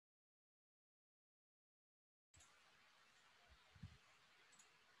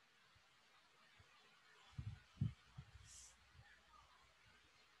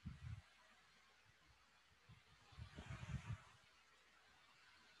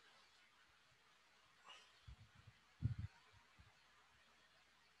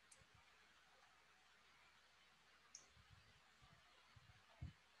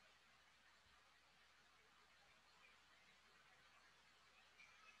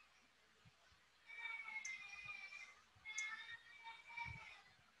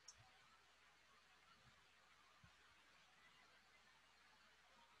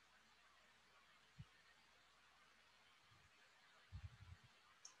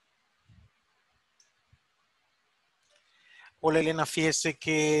Hola Elena, fíjese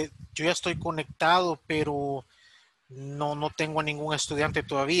que yo ya estoy conectado, pero no tengo a ningún estudiante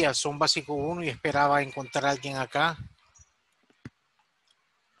todavía. Son básico uno y esperaba encontrar a alguien acá.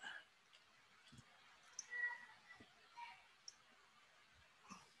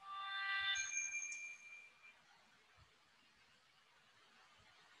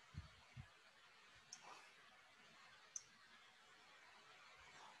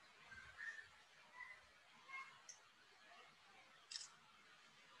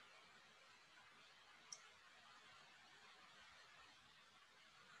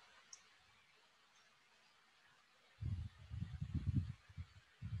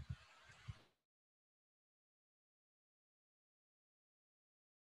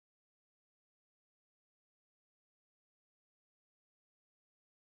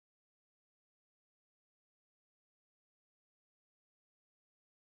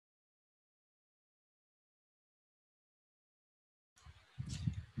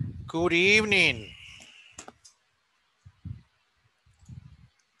 Good evening.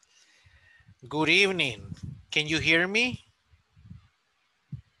 Good evening. Can you hear me?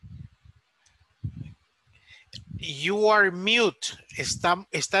 You are mute.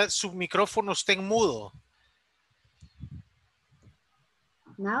 Su micrófono está en mudo.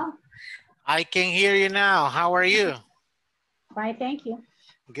 Now? I can hear you now. How are you? Fine, thank you.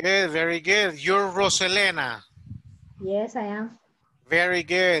 Good, very good. You're Roselena. Yes, I am. Very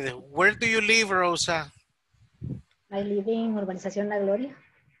good. Where do you live, Rosa? I live in Urbanización La Gloria.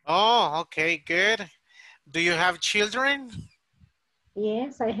 Oh, okay, good. Do you have children?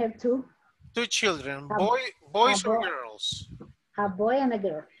 Yes, I have two. Two children, A, boys a, or bo girls? a boy and a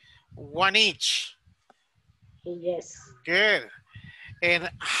girl. One each. Yes. Good. And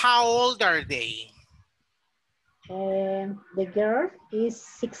how old are they? The girl is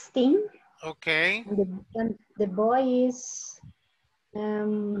 16. Okay. And the boy is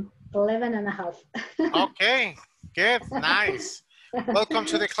 11 and a half. Okay, good, nice. Welcome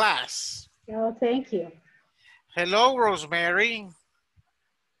to the class. Oh, thank you. Hello, Rosemary.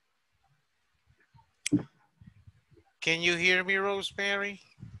 Can you hear me, Rosemary?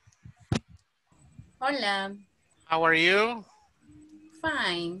 Hola. How are you?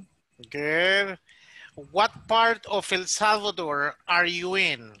 Fine. Good. What part of El Salvador are you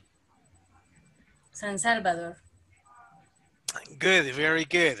in? San Salvador. Good, very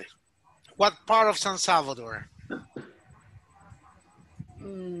good. What part of San Salvador?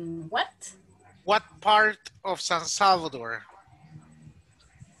 What? What part of San Salvador?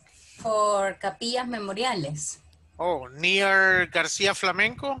 For Capillas Memoriales. Oh, near Garcia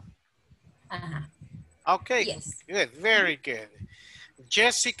Flamenco? Ajá. Okay, Yes. good, very good.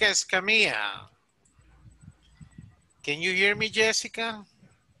 Jessica Escamilla. Can you hear me, Jessica?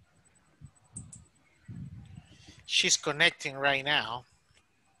 She's connecting right now.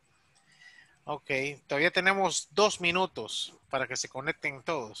 Ok, todavía tenemos 2 minutos para que se conecten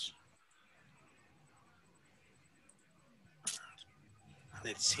todos.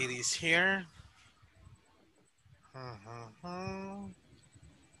 Let's see this here.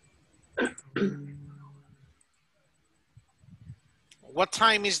 What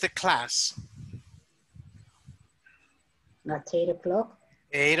time is the class? At 8 o'clock.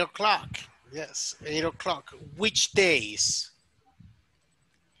 8 o'clock. Yes, 8 o'clock. Which days?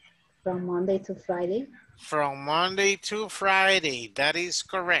 From Monday to Friday. From Monday to Friday. That is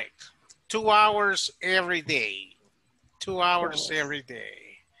correct. 2 hours every day. 2 hours every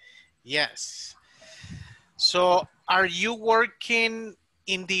day. Yes. So are you working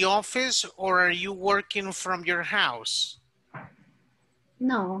in the office or are you working from your house?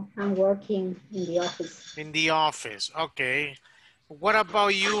 No, I'm working in the office. In the office, okay. What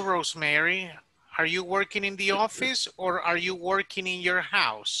about you, Rosemary? Are you working in the office or are you working in your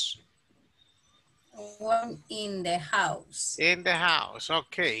house? One in the house. In the house,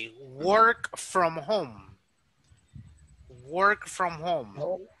 okay. Work from home. Work from home.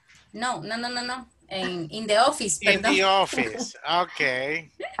 No. In the office, In perdón. the office,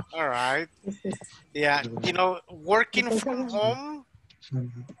 okay. All right. Yeah, you know, working from home,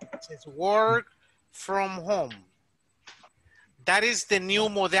 it's work from home. That is the new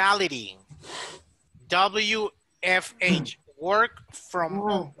modality. WFH, work from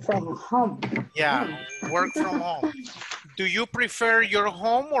home. From home. Yeah, work from home. Do you prefer your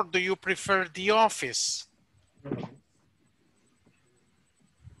home or do you prefer the office?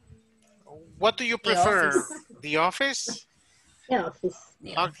 What do you prefer? The office? The office.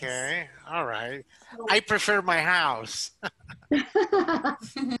 The office. Okay, all right. I prefer my house.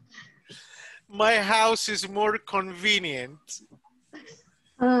 My house is more convenient.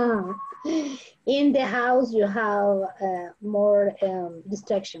 In the house, you have more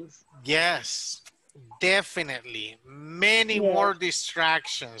distractions. Yes, definitely. Many Yes. more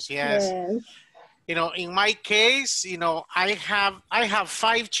distractions. Yes. Yes. You know, in my case, you know, I have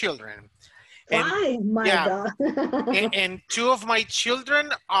 5 children. And Why? My yeah, God. and 2 of my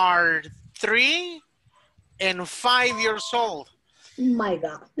children are 3 and 5 years old. My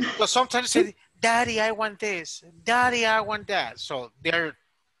God. So sometimes they say, Daddy, I want this. Daddy, I want that. So they're,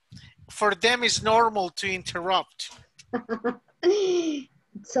 for them, it's normal to interrupt.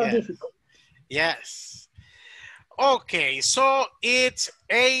 So Yeah. difficult. Yes. Okay, so it's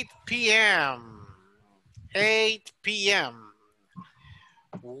 8 p.m. 8 p.m.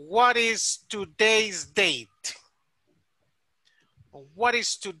 What is today's date? What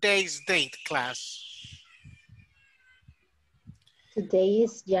is today's date, class? Today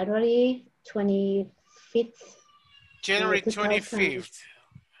is January 25th. January 25th.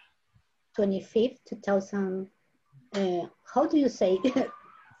 25th, 2000. How do you say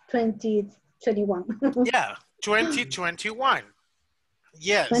 2021? Yeah, 2021.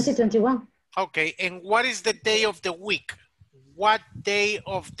 Yes. 2021. Okay, and what is the day of the week? What day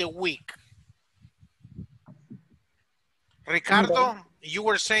of the week? Ricardo, you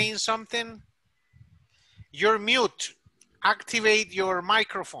were saying something? You're mute. Activate your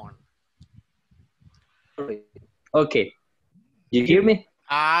microphone. Okay. You hear me?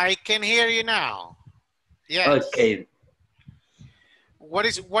 I can hear you now. Yes. Okay. What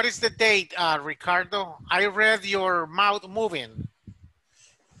is the date, Ricardo? I read your mouth moving.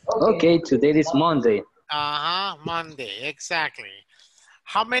 Okay, today is Monday. Monday, exactly.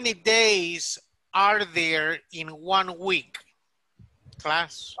 How many days are there in 1 week,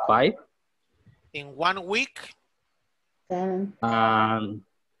 class? 5. In 1 week? 7.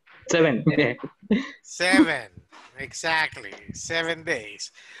 7. 7, exactly, 7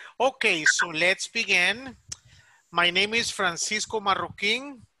 days. Okay, so let's begin. My name is Francisco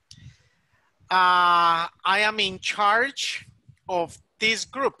Marroquin. I am in charge of this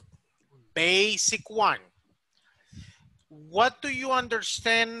group, Basic 1. What do you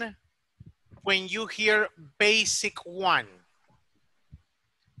understand when you hear Basic 1?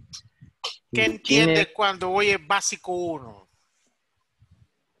 ¿Qué entiende cuando oye Básico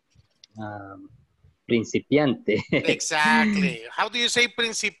 1? Principiante. Exactly. How do you say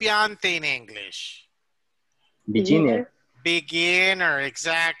principiante in English? Beginner. Beginner,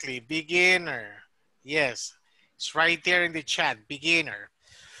 exactly. Beginner. Yes, it's right there in the chat, beginner.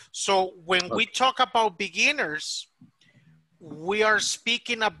 So when we talk about beginners, we are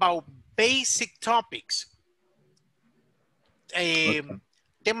speaking about basic topics,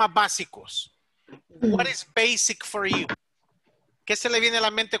 temas básicos. What is basic for you? ¿Qué se le viene a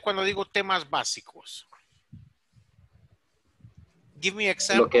la mente cuando digo temas básicos? Give me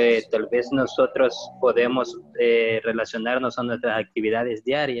examples. Lo que tal vez nosotros podemos relacionarnos a nuestras actividades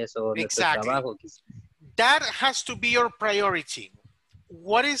diarias o nuestro trabajo. That has to be your priority.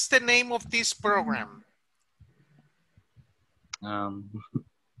 What is the name of this program?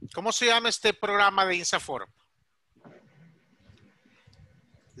 ¿Cómo se llama este programa de INSAFORP?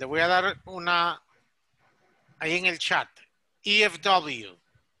 Le voy a dar una ahí en el chat. EFW.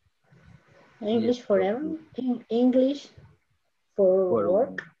 English forever. English for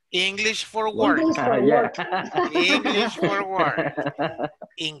work. English for work. English for work. English for work.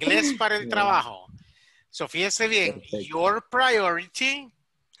 Inglés para el trabajo. So, fíjese bien, your priority,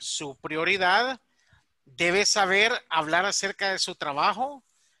 su prioridad, debe saber hablar acerca de su trabajo,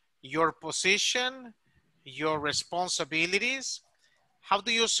 your position, your responsibilities. How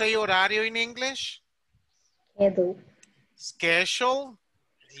do you say horario in English? Schedule.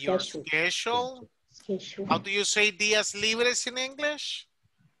 Your schedule. How do you say días libres in English?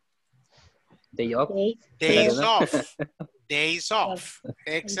 Day off. Days off. Days off.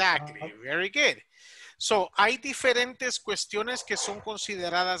 Exactly. Very good. So, hay diferentes cuestiones que son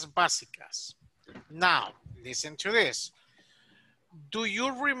consideradas básicas. Now, listen to this. Do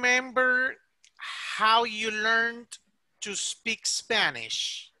you remember how you learned to speak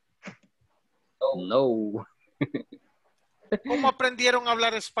Spanish? No. ¿Cómo aprendieron a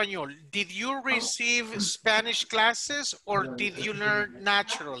hablar español? Did you receive Spanish classes or did you learn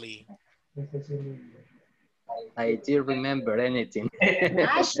naturally? I didn't remember anything.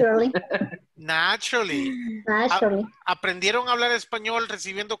 Naturally. Naturally. Naturally. ¿Aprendieron a hablar español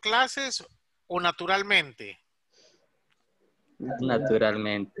recibiendo clases o naturalmente?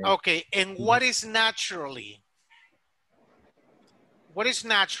 Naturalmente. Okay, and what is naturally? What is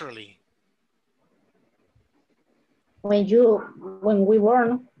naturally? When we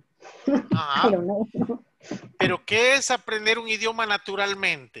born, I don't know. Pero ¿qué es aprender un idioma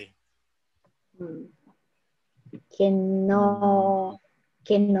naturalmente? Que no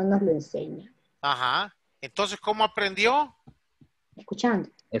nos lo enseña. Ajá. Entonces, ¿cómo aprendió? Escuchando.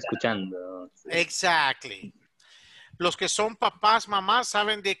 Escuchando. Exactly. Los que son papás, mamás,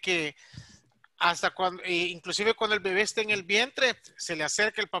 saben de que hasta cuando, inclusive cuando el bebé está en el vientre, se le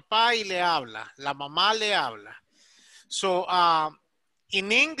acerca el papá y le habla. La mamá le habla. So,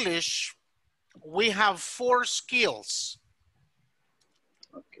 in English, we have 4 skills.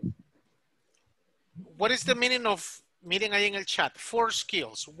 Okay. What is the meaning of, miren ahí en el chat, 4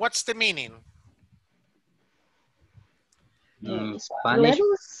 skills. What's the meaning? Spanish.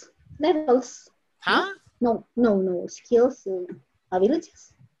 Levels. Huh? No. Skills,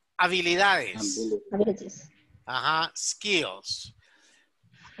 abilities. Habilidades. Ajá, skills.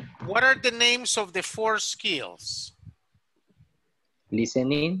 What are the names of the 4 skills?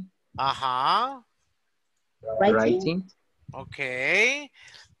 Listening. Ajá. Writing. Okay.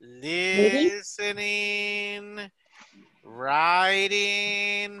 Listening,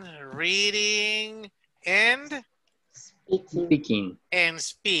 writing, reading, and Speaking.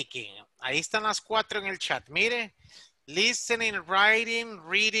 speaking. Ahí están las 4 en el chat. Mire. Listening, writing,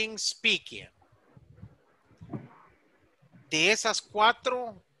 reading, speaking. De esas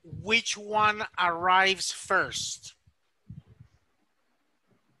 4, which one arrives first?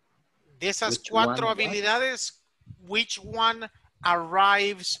 De esas 4 habilidades, which one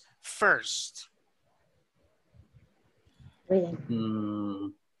arrives first?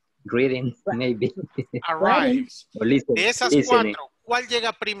 Reading, maybe. Arrives. De esas 4, ¿cuál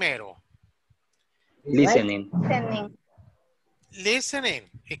llega primero? Listening. Listening,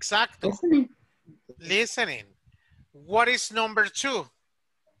 exacto. Listening. What is number 2?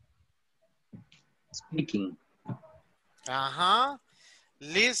 Speaking. Ajá.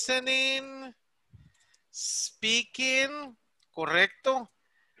 Listening, speaking, correcto.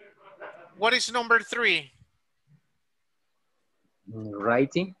 What is number 3?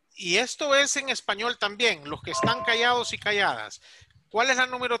 Writing. Y esto es en español también, los que están callados y calladas. ¿Cuál es la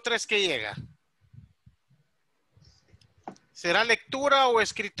número 3 que llega? ¿Será lectura o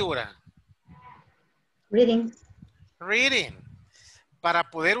escritura? Reading. Reading. Para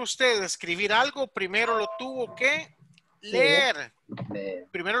poder usted escribir algo, primero lo tuvo que leer.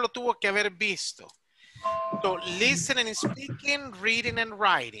 Primero lo tuvo que haber visto. So, listening, speaking, reading and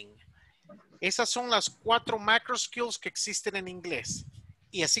writing. Esas son las 4 macro skills que existen en inglés.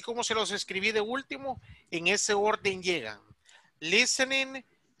 Y así como se los escribí de último, en ese orden llegan. Listening,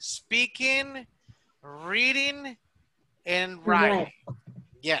 speaking, reading, and writing.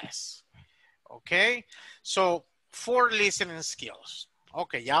 Yes. Okay. So, 4 listening skills.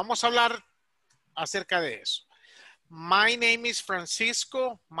 Ok, ya vamos a hablar acerca de eso. My name is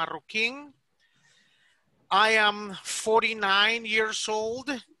Francisco Marroquín. I am 49 years old.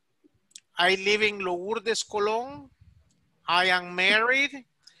 I live in Lourdes, Colón. I am married.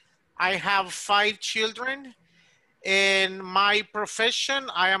 I have 5 children. In my profession,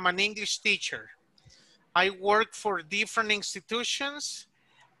 I am an English teacher. I work for different institutions,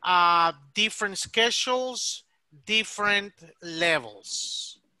 different schedules, different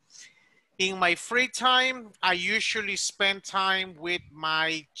levels. In my free time, I usually spend time with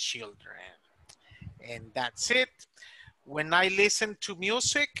my children. And that's it. When I listen to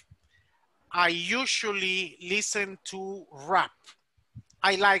music, I usually listen to rap.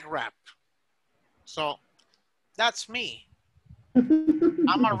 I like rap. So that's me.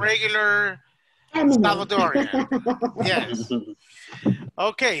 I'm a regular Salvadorian. Yes.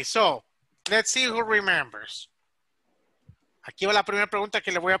 Okay, so let's see who remembers. Aquí va la primera pregunta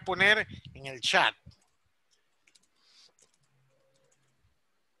que le voy a poner en el chat.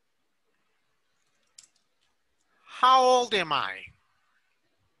 How old am I?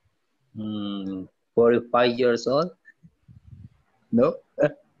 45 years old. No.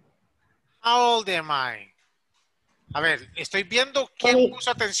 How old am I? A ver, estoy viendo quién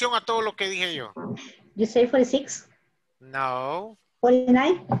puso atención a todo lo que dije yo. You say 46? No.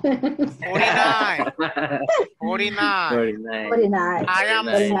 49? 49. 49. 49. I am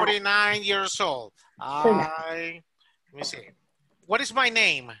 49 years old. Let me see. What is my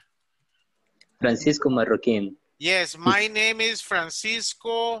name? Francisco Marroquín. Yes, my name is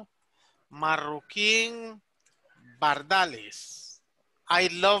Francisco Marroquín Bardales. I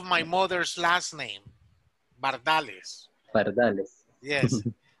love my mother's last name. Bardales. Bardales. Yes.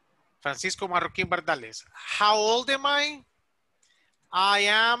 Francisco Marroquín Bardales. How old am I? I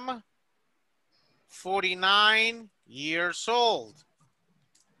am 49 years old.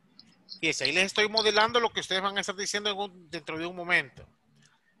 Yes, ahí les estoy modelando lo que ustedes van a estar diciendo dentro de un momento.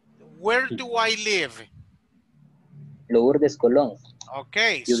 Where do I live? Lourdes, Colón.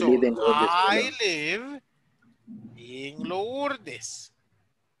 Okay, You so live in Lourdes. I live in Lourdes.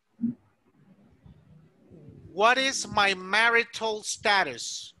 What is my marital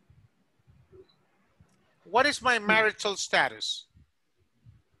status? What is my marital status?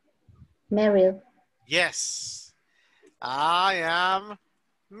 Married. Yes, I am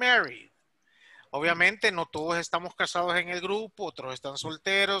married. Obviamente no todos estamos casados en el grupo, otros están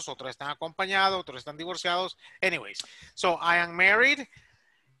solteros, otros están acompañados, otros están divorciados. Anyways, so I am married.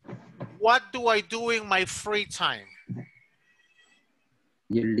 What do I do in my free time?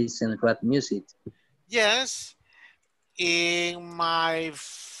 You listen rap music. Yes, in my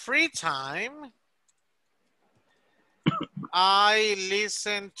free time, I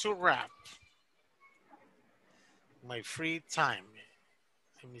listen to rap. My free time.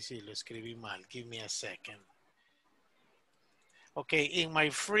 Let me see, lo escribí mal. Give me a second. Okay, in my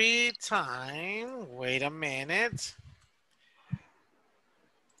free time, wait a minute.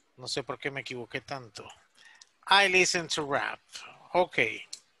 No sé por qué me equivoqué tanto. I listen to rap. Okay.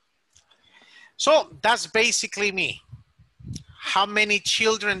 So that's basically me. How many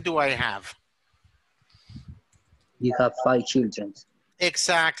children do I have? You have 5 children.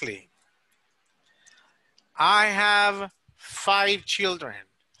 Exactly. I have 5 children.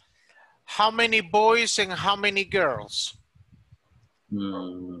 How many boys and how many girls?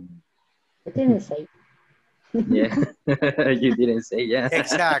 Mm, I didn't say. yeah, you didn't say yeah.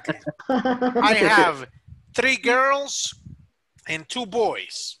 Exactly. I have 3 girls and 2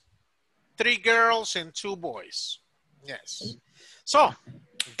 boys. 3 girls and 2 boys. Yes. So,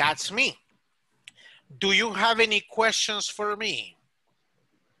 that's me. Do you have any questions for me?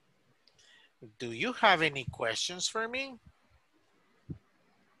 Do you have any questions for me?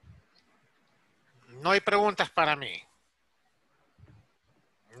 No hay preguntas para mí.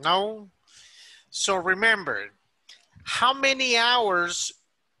 No? So remember, how many hours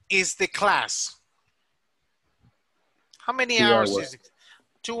is the class? How many 2 hours hours. is it?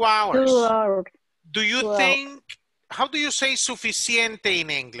 2 hours. 2 hours. Do you 2 hours. think, how do you say suficiente in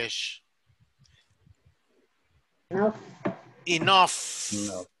English? No. Enough.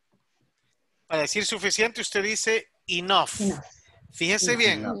 No. Para decir suficiente, usted dice enough. Enough. Fíjese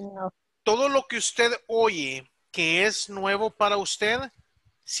bien, No. todo lo que usted oye que es nuevo para usted,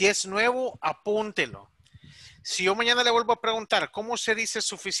 si es nuevo, apúntelo. Si yo mañana le vuelvo a preguntar cómo se dice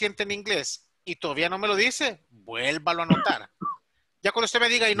suficiente en inglés y todavía no me lo dice, vuélvalo a anotar. Ya cuando usted me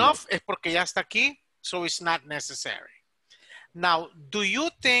diga enough es porque ya está aquí, so it's not necessary. Now, do you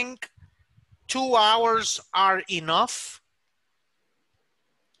think 2 hours are enough?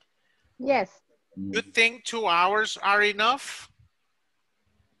 Yes. You think 2 hours are enough?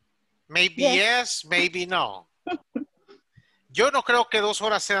 Maybe Yes. yes, maybe no. Yo no creo que 2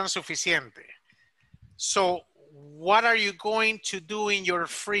 horas sean suficiente. So, what are you going to do in your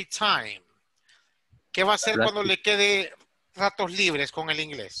free time? ¿Qué va a hacer cuando le quede ratos libres con el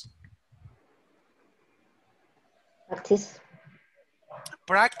inglés? Practice.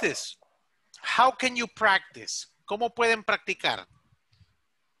 Practice. How can you practice? ¿Cómo pueden practicar?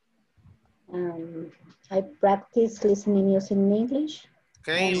 I practice listening music in English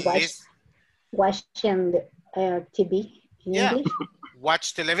Okay, and watching the, TV in yeah. English.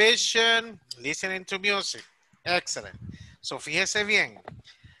 Watch television, listening to music. Excellent. So, fíjese bien.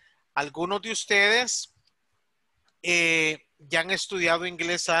 Algunos de ustedes ya han estudiado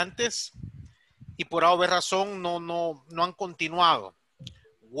inglés antes y por alguna razón no han continuado.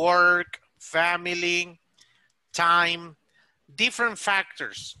 Work, family, time, different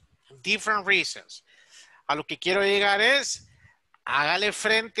factors, different reasons. A lo que quiero llegar es, hágale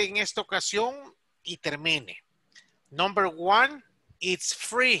frente en esta ocasión y termine. Number 1, it's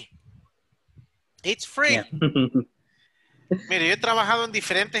free. It's free. Yeah. Mire, yo he trabajado en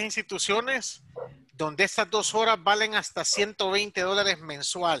diferentes instituciones donde estas 2 horas valen hasta $120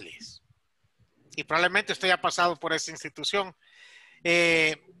 mensuales. Y probablemente usted haya pasado por esa institución.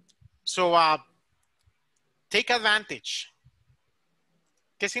 Take advantage.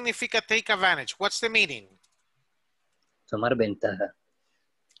 ¿Qué significa take advantage? What's the meaning? Tomar ventaja.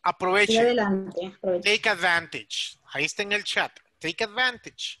 Aproveche. Y adelante. Aproveche. Take advantage. Ahí está en el chat. Take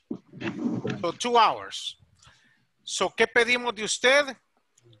advantage. So, 2 hours. So, ¿qué pedimos de usted?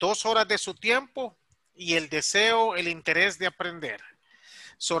 2 horas de su tiempo y el deseo, el interés de aprender.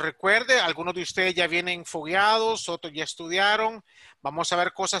 So, recuerde, algunos de ustedes ya vienen fogueados, otros ya estudiaron. Vamos a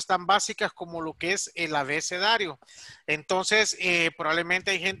ver cosas tan básicas como lo que es el abecedario. Entonces,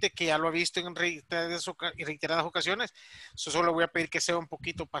 probablemente hay gente que ya lo ha visto en reiteradas ocasiones. So, solo voy a pedir que sea un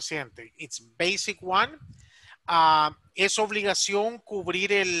poquito paciente. It's basic one. Es obligación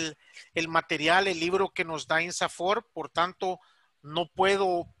cubrir el material, el libro que nos da INSAFORP. Por tanto, no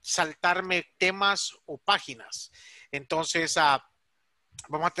puedo saltarme temas o páginas. Entonces,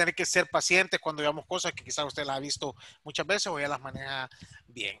 vamos a tener que ser pacientes cuando veamos cosas que quizás usted las ha visto muchas veces o ya las maneja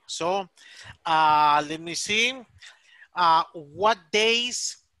bien. So, let me see. What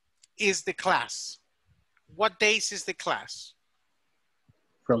days is the class? What days is the class?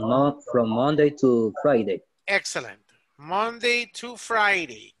 From Monday to Friday. Excellent. Monday to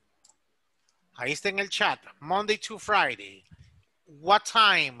Friday. Ahí está en el chat. Monday to Friday. What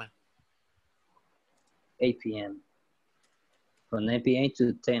time? 8 p.m. From 9 p.m.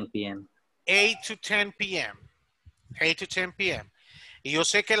 to 10 p.m. 8 to 10 p.m. 8 to 10 p.m. Y yo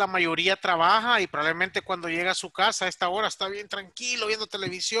sé que la mayoría trabaja y probablemente cuando llega a su casa a esta hora está bien tranquilo viendo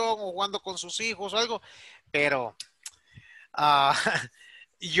televisión o jugando con sus hijos o algo, pero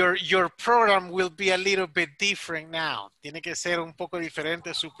your program will be a little bit different now. Tiene que ser un poco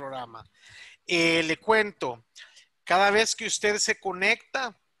diferente su programa. Le cuento, cada vez que usted se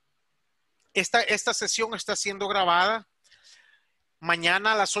conecta, esta sesión está siendo grabada.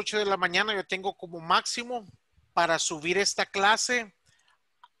 Mañana a las 8 de la mañana yo tengo como máximo para subir esta clase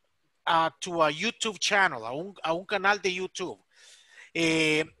to a YouTube channel, a un canal de YouTube.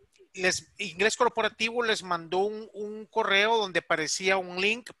 Inglés Corporativo les mandó un correo donde aparecía un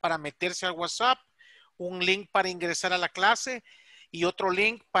link para meterse al WhatsApp, un link para ingresar a la clase y otro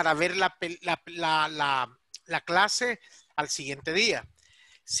link para ver la clase al siguiente día.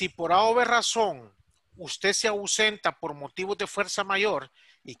 Si por alguna razón usted se ausenta por motivos de fuerza mayor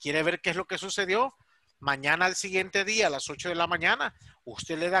y quiere ver qué es lo que sucedió, mañana al siguiente día a las 8 de la mañana,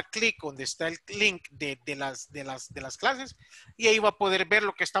 usted le da clic donde está el link de las clases y ahí va a poder ver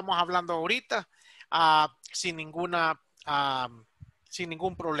lo que estamos hablando ahorita sin ningún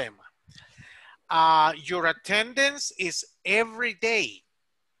problema. Your attendance is every day.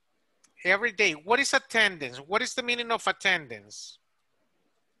 Every day. What is attendance? What is the meaning of attendance?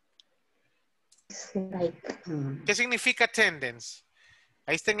 ¿Qué significa attendance?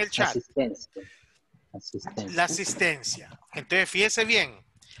 Ahí está en el chat. Asistencia. La asistencia. Entonces, fíjese bien.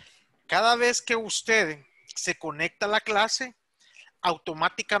 Cada vez que usted se conecta a la clase,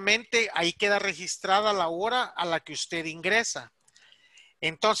 automáticamente ahí queda registrada la hora a la que usted ingresa.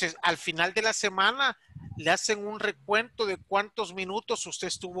 Entonces, al final de la semana, le hacen un recuento de cuántos minutos usted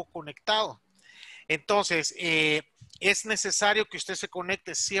estuvo conectado. Entonces, es necesario que usted se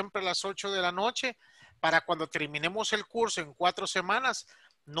conecte siempre a las 8 de la noche para cuando terminemos el curso en 4 semanas,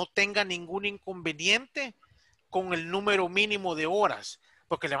 no tenga ningún inconveniente con el número mínimo de horas.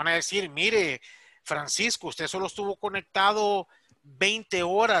 Porque le van a decir, mire, Francisco, usted solo estuvo conectado 20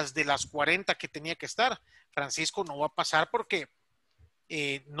 horas de las 40 que tenía que estar. Francisco no va a pasar porque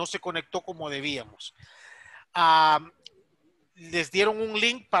no se conectó como debíamos. Les dieron un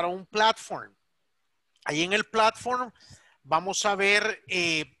link para un platform. Ahí en el platform vamos a ver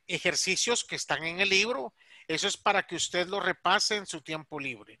ejercicios que están en el libro. Eso es para que usted lo repase en su tiempo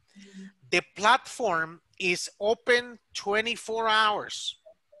libre. The platform is open 24 hours.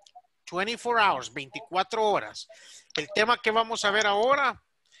 24 hours, 24 horas. El tema que vamos a ver ahora,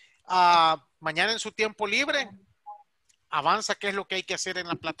 mañana en su tiempo libre, avanza qué es lo que hay que hacer en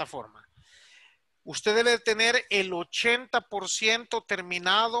la plataforma. Usted debe tener el 80%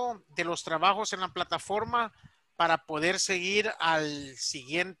 terminado de los trabajos en la plataforma para poder seguir al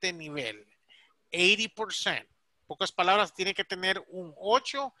siguiente nivel. 80%. Pocas palabras, tiene que tener un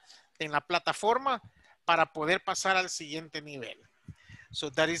 8 en la plataforma para poder pasar al siguiente nivel.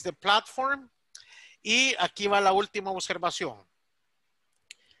 So that is the platform. Y aquí va la última observación.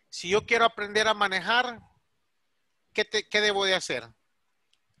 Si yo quiero aprender a manejar, ¿qué debo de hacer?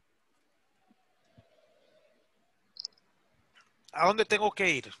 ¿A dónde tengo que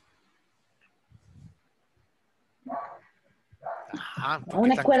ir? Ajá, A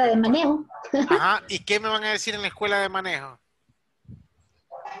una escuela de manejo. Ajá, ¿y qué me van a decir en la escuela de manejo?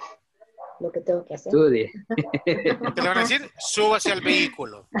 Lo que tengo que hacer. Estudie. ¿Qué le van a decir? Súbase al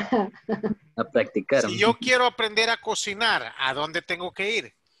vehículo. A practicar. Si yo quiero aprender a cocinar, ¿a dónde tengo que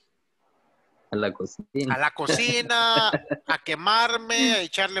ir? A la cocina. A la cocina, a quemarme, a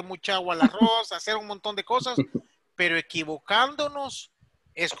echarle mucha agua al arroz, a hacer un montón de cosas, pero equivocándonos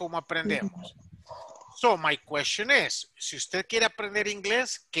es como aprendemos. So, my question is, si usted quiere aprender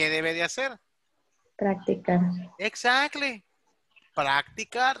inglés, ¿qué debe de hacer? Practicar. Exactly.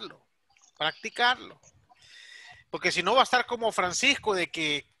 Practicarlo. Practicarlo. Porque si no va a estar como Francisco de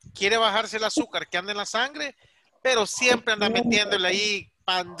que quiere bajarse el azúcar que anda en la sangre, pero siempre anda metiéndole ahí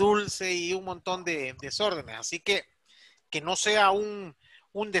pan dulce y un montón de desórdenes. Así que no sea un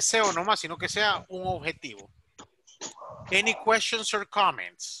deseo nomás, sino que sea un objetivo. Any questions or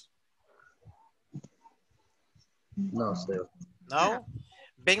comments? No sé. No.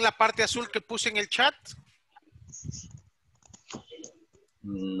 ¿Ven la parte azul que puse en el chat?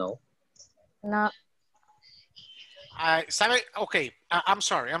 No. No. ¿Sabe? Ok, I'm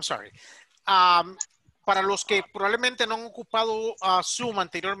sorry. Para los que probablemente no han ocupado Zoom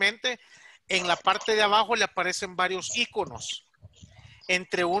anteriormente, en la parte de abajo le aparecen varios iconos.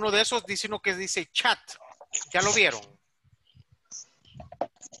 Entre uno de esos dice uno que dice chat. ¿Ya lo vieron?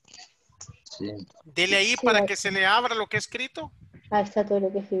 Sí. Dele ahí Sí, para aquí. que se le abra lo que he escrito. Ahí está todo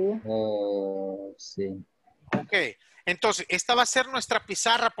lo que escribió. Oh, sí. Ok, entonces esta va a ser nuestra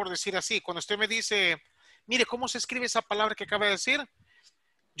pizarra, por decir así. Cuando usted me dice, mire, ¿cómo se escribe esa palabra que acaba de decir?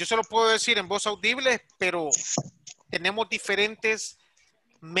 Yo se lo puedo decir en voz audible, pero tenemos diferentes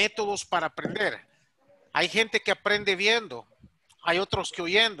métodos para aprender. Hay gente que aprende viendo, hay otros que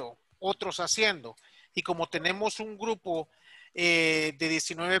oyendo, otros haciendo. Y como tenemos un grupo de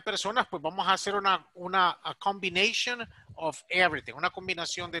 19 personas, pues vamos a hacer una combination of everything, una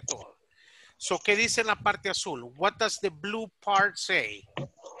combinación de todo. So, ¿qué dice en la parte azul? What does the blue part say?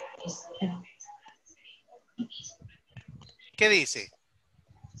 ¿Qué dice?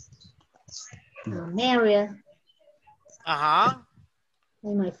 Married. Ajá.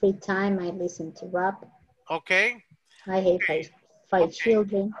 In my free time, I listen to rap. Okay. I have five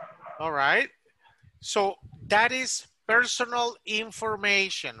children. All right. So that is personal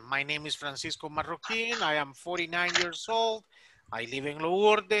information. My name is Francisco Marroquin. I am 49 years old. I live in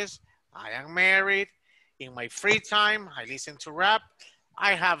Lourdes. I am married. In my free time, I listen to rap.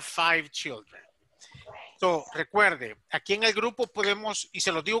 I have 5 children. So, recuerde, aquí en el grupo podemos, y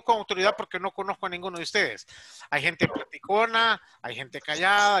se los digo con autoridad porque no conozco a ninguno de ustedes. Hay gente platicona, hay gente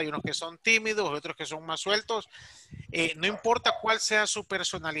callada, hay unos que son tímidos, otros que son más sueltos. No importa cuál sea su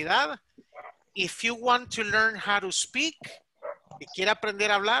personalidad. If you want to learn how to speak, y quiere aprender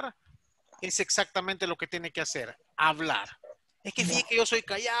a hablar, es exactamente lo que tiene que hacer, hablar. Es que fíjate que yo soy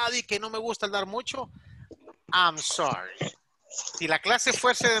callado y que no me gusta hablar mucho. I'm sorry. Si la clase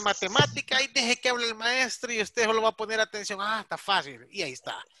fuese de matemática, ahí deje que hable el maestro y usted solo va a poner atención. Ah, está fácil. Y ahí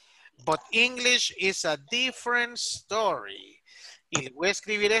está. But English is a different story. Y le voy a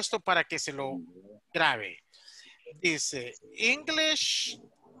escribir esto para que se lo grabe. Dice, English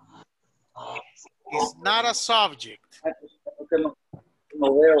is not a subject.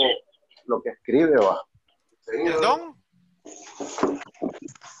 No veo lo que escribe, va. ¿Perdón?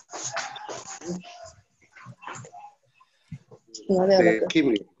 No veo lo que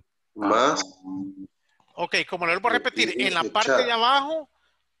Escribe más. Ok, como lo vuelvo a repetir, en la el parte chat. de abajo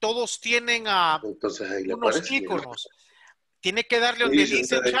todos tienen Entonces ahí le unos aparece. iconos. Tiene que darle donde dice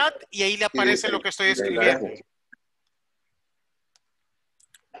dice usted- chat y ahí le aparece lo que estoy y escribiendo.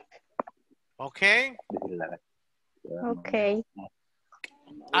 Ok. Okay.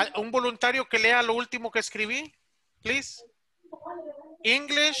 Un voluntario que lea lo último que escribí, please.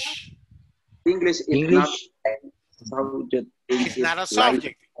 English English is English. is not a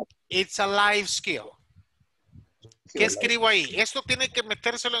subject. It's a life skill. ¿Qué escribo ahí? Esto tiene que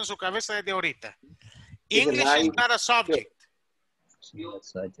metérselo en su cabeza desde ahorita. English is not a subject.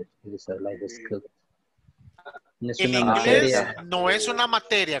 No es El una inglés materia. no es una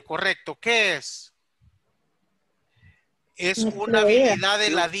materia, correcto. ¿Qué es? Es una Nuestra vida. habilidad de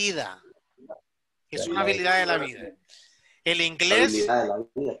la vida. Es una habilidad de la vida. El inglés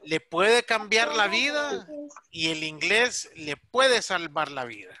le puede cambiar la vida y el inglés le puede salvar la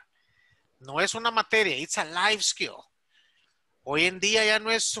vida. No es una materia, it's a life skill. Hoy en día ya no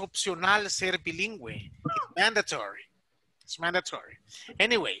es opcional ser bilingüe. It's mandatory. It's mandatory.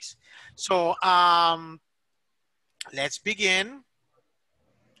 Anyways, so let's begin.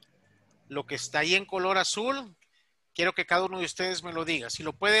 Lo que está ahí en color azul, quiero que cada uno de ustedes me lo diga. Si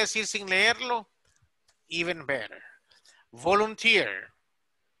lo puede decir sin leerlo, even better. Volunteer.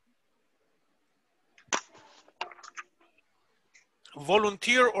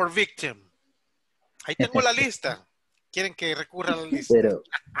 Volunteer or victim. Ahí tengo la lista. ¿Quieren que recurra a la lista? Pero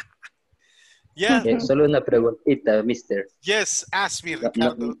Yeah. solo una preguntita, mister. Yes, ask me,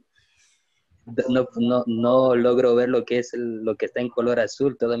 Ricardo. No logro ver lo que es lo que está en color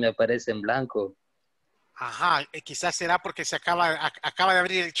azul, todo me aparece en blanco. Ajá, quizás será porque se acaba de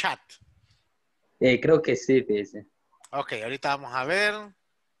abrir el chat. Creo que sí, fíjese. Ok, ahorita vamos a ver.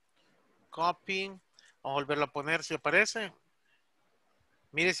 Copy. Vamos a volverlo a poner si aparece.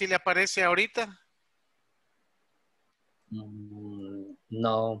 Mire si le aparece ahorita. No.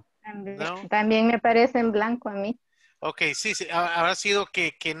 No. También me parece en blanco a mí. Ok, sí, habrá sido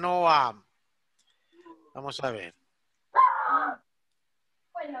que no. Vamos a ver.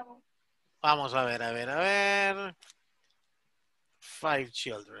 Vamos a ver. 5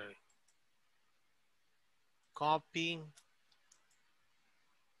 children. Copy.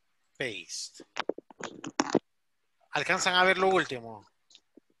 paste. ¿Alcanzan a ver lo último?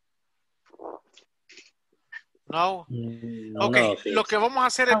 No. Ok, No, lo que vamos a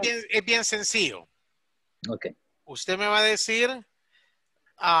hacer No. es bien sencillo. Ok. Usted me va a decir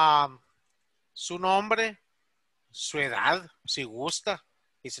su nombre, su edad, si gusta.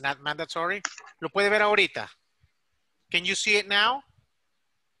 It's not mandatory. Lo puede ver ahorita. Can you see it now?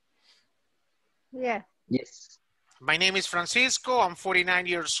 Yeah. Yes. My name is Francisco. I'm 49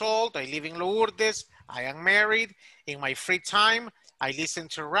 years old. I live in Lourdes. I am married. In my free time, I listen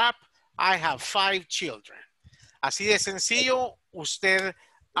to rap. I have 5 children. Así de sencillo, usted se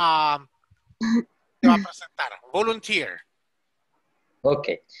va a presentar. Volunteer.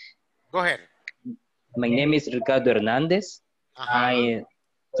 Okay. Go ahead. My name is Ricardo Hernandez. I'm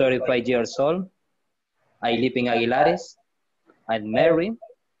 35 years old. I live in Aguilares. I'm married.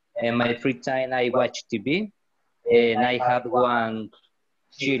 In my free time, I watch TV. And I have 1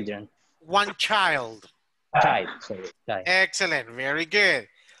 children. 1 child. Child, sorry. Child. Excellent. Very good.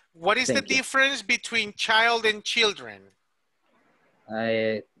 What is the Thank you. difference between child and children?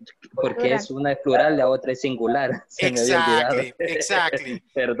 Porque es una es plural, la otra es singular. Se me había olvidado. Exactly.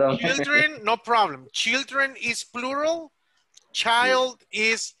 Perdón. Children, no problem. Children is plural. Child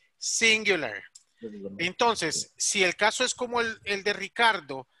is singular. Entonces, si el caso es como el de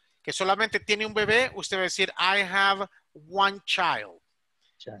Ricardo, que solamente tiene un bebé, usted va a decir, I have 1 child.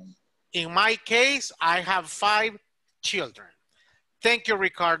 Child. In my case, I have 5 children. Thank you,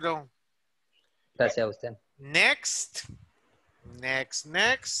 Ricardo. Gracias a usted. Next.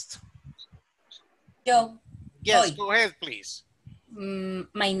 Yo. Yes, Hoy. go ahead, please.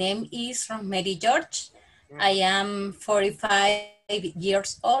 My name is Rosemary George. I am 45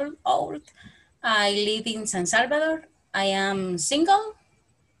 years old. I live in San Salvador. I am single.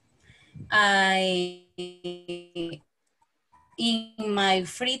 In my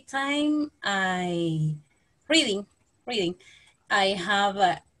free time, I reading. I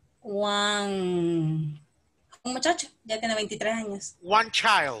have un muchacho, ya tiene 23 años. 1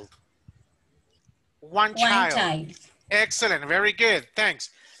 child. One child. Excellent, very good,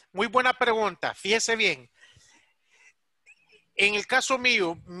 thanks. Muy buena pregunta, fíjese bien. En el caso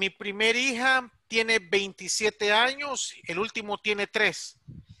mío, mi primer hija tiene 27 años, el último tiene 3.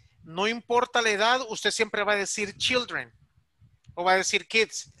 No importa la edad, usted siempre va a decir children o va a decir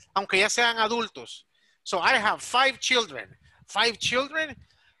kids, aunque ya sean adultos. So I have 5 children. 5 children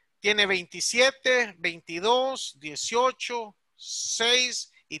tiene 27, 22, 18,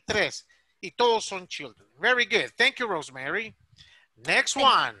 6 y 3. Y todos son children. Very good. Thank you, Rosemary. Next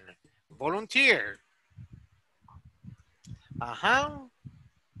one. Volunteer.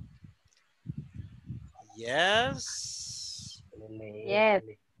 Yes. Yes.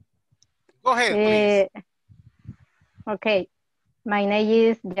 Go ahead, please. Okay. My name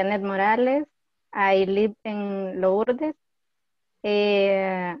is Janet Morales. I live in Lourdes.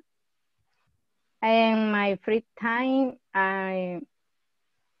 In my free time, I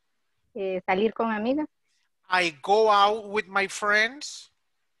salir con amigas. I go out with my friends.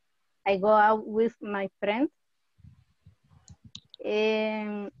 I go out with my friends.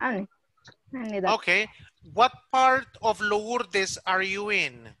 Okay. What part of Lourdes are you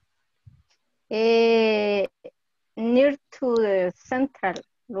in? Near to the central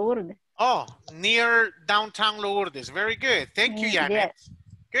Lourdes. Oh, near downtown Lourdes. Very good. Thank you, Janet. Yes.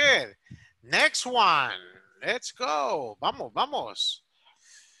 Good. Next one. Let's go. Vamos.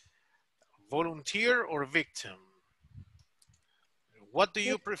 Volunteer or victim? What do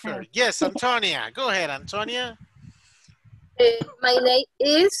you prefer? Yes, Antonia. Go ahead, Antonia. My name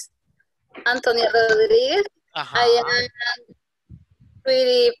is Antonia Rodriguez. I am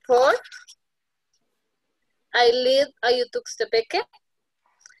 34. I live in Tuxtepeque.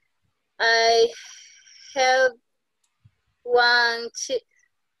 I have 1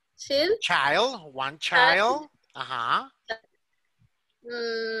 child. 1 child.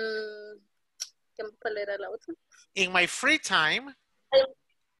 ¿Cuál era la otra? In my free time.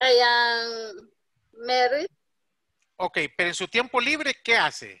 I am married. Ok, pero en su tiempo libre, ¿qué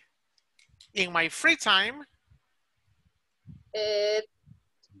hace? In my free time.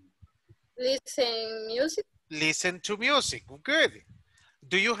 Listen music. Listen to music. Good.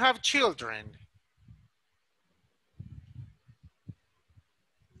 Do you have children?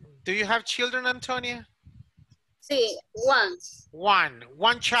 Do you have children, Antonia? Sí, 1.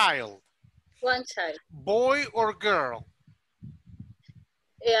 1 child. 1 child. Boy or girl?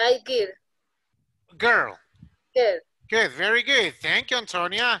 I give. Girl. Girl. Good, very good. Thank you,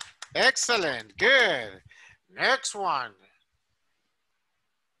 Antonia. Excellent, good. Next one.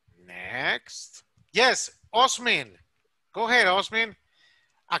 Next. Yes, Osmin. Go ahead, Osmin.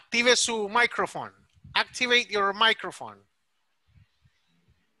 Active su micrófono. Activate your microphone.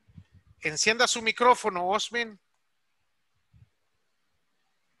 Encienda su micrófono, Osmin.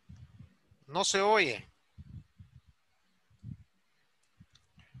 No se oye.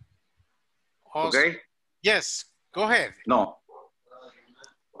 Okay. Yes, go ahead. No.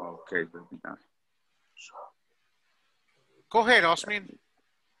 Okay. Go ahead, Osmin.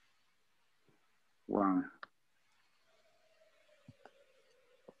 One.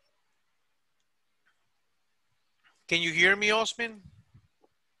 Can you hear me, Osmin?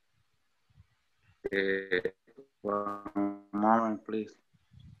 One moment, please.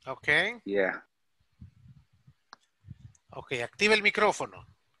 Okay. Yeah. Okay, activa el micrófono.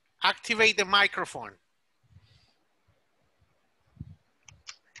 Activate the microphone.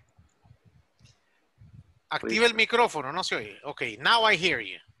 Activa el micrófono, no se oye. Okay, now I hear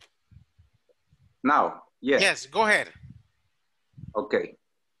you. Now, yes. Yes, go ahead. Okay.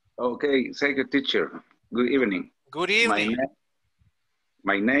 Okay, thank you, teacher. Good evening. Good evening.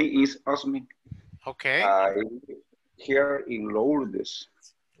 My name is Osmin. Okay. I here in Lourdes.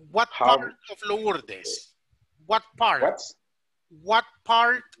 What part of Lourdes? What part? What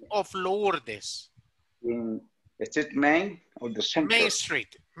part of Lourdes? In Street Main or the center? Main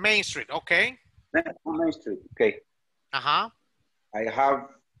Street. Main Street, okay. Main Street, okay. Uh-huh. I have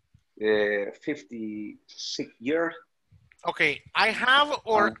 56 years. Okay, I have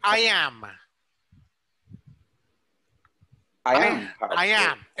or I am? I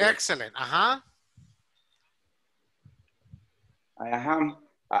am. Excellent. Uh-huh. I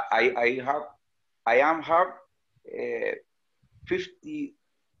am have 56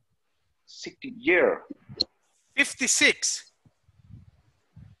 years. 56.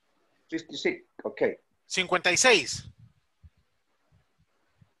 56, okay. 56.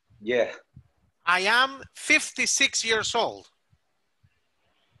 Yeah. I am 56 years old.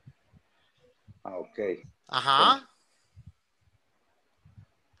 Okay. Uh-huh.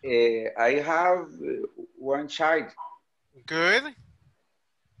 I have one child. Good.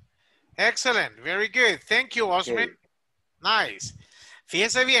 Excellent. Very good. Thank you, Osman. Okay. Nice.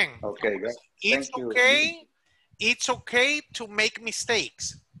 Fíjese bien. Okay. It's okay to make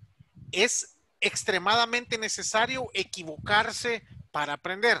mistakes. Es extremadamente necesario equivocarse para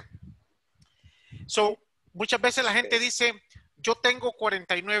aprender. So, muchas veces la gente dice, yo tengo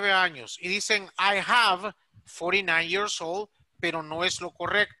 49 años y dicen, I have 49 years old, pero no es lo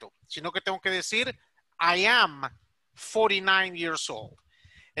correcto, sino que tengo que decir, I am 49 years old.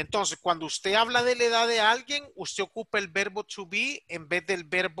 Entonces, cuando usted habla de la edad de alguien, usted ocupa el verbo to be en vez del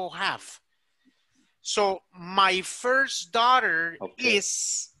verbo have. So, my first daughter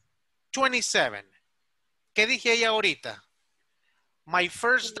is 27. ¿Qué dije ella ahorita? My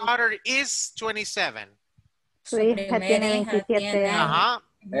first daughter is 27. Su hija tiene 27 años. Ajá.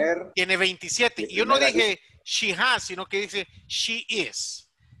 Tiene 27. Y yo no dije she has, sino que dice she is.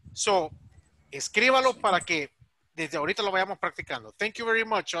 So, escríbalo para que desde ahorita lo vayamos practicando. Thank you very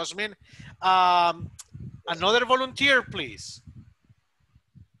much, Osmin. Another volunteer, please.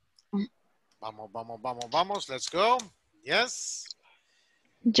 Vamos. Let's go. Yes.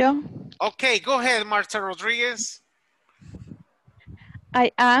 Yo. Okay, go ahead, Marta Rodriguez.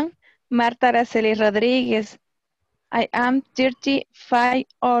 I am Marta Araceli Rodriguez. I am 35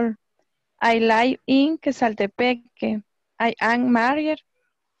 old. I live in Quesaltepeque. I am married.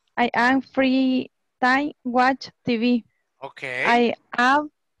 I am free time watch TV. Okay. I have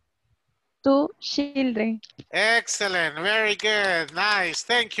 2 children. Excellent. Very good. Nice.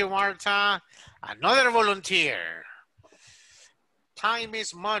 Thank you, Marta. Another volunteer. Time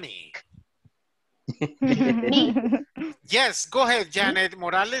is money. Me. Yes, go ahead, Janet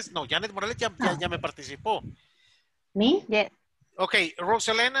Morales. No, Janet Morales ya me participó. Me? Yes. Okay,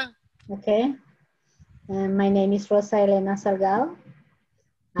 Rosalena. Okay. My name is Rosa Elena Salgado.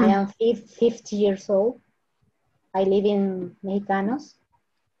 I am 50 years old. I live in Mexicanos.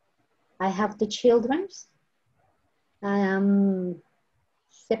 I have 2 children. I am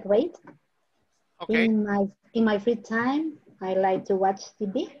separate. Okay. In my free time, I like to watch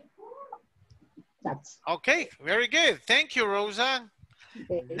TV. That's okay. Very good. Thank you, Rosa.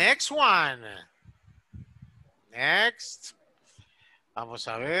 okay. Next one. Next. Vamos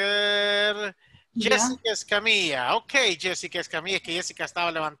a ver. Jessica Escamilla. Ok, Jessica Escamilla. Es que Jessica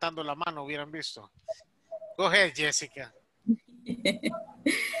estaba levantando la mano, hubieran visto. Go ahead, Jessica.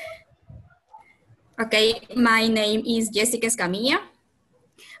 Okay, my name is Jessica Escamilla.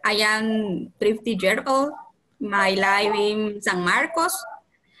 I am 50 years old. My life in San Marcos.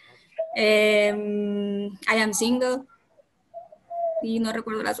 I am single. Y no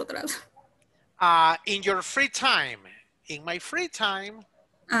recuerdo las otras. In your free time. In my free time.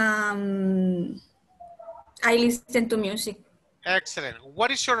 I listen to music. Excellent.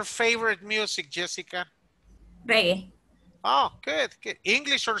 What is your favorite music, Jessica? Reggae. Oh, good, good.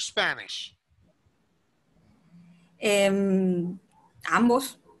 English or Spanish?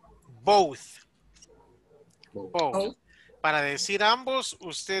 Ambos. Both. Both. Para decir ambos,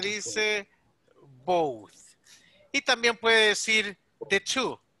 usted dice both. Y también puede decir the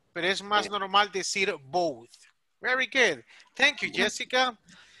two, pero es más normal decir both. Very good. Thank you, Jessica.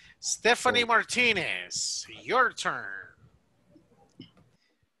 Stephanie Martinez, your turn.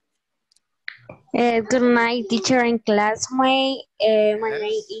 Good night, teacher and classmate. My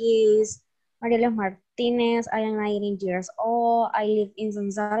name is Mariela Martinez. I am 19 years old. I live in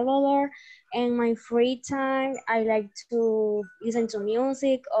San Salvador. In my free time, I like to listen to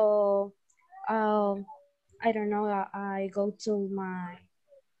music or I don't know, I go to my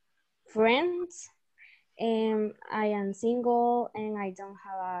friends. And I am single and I don't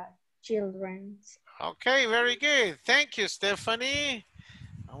have children. Okay, very good. Thank you, Stephanie.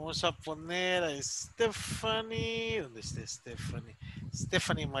 Vamos a poner a Stephanie. ¿Dónde está Stephanie?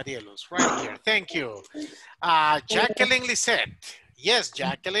 Stephanie Marielos, right here. Thank you. Jacqueline Lisette. Yes,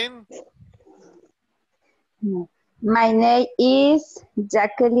 Jacqueline. My name is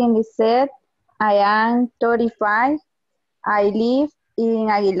Jacqueline Lisette. I am 35. I live in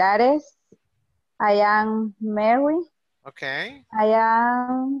Aguilares. I am married. Okay.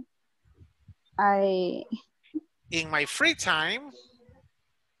 In my free time.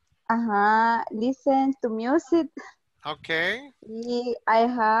 Listen to music. Okay. I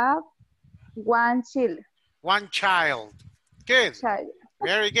have one child. One child. Good.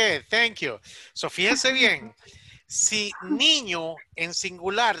 Very good. Thank you. So fíjese bien. Si niño en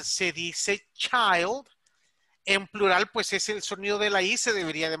singular se dice child, en plural pues es el sonido de la I se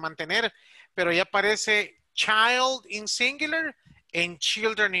debería de mantener, pero ya aparece child in singular and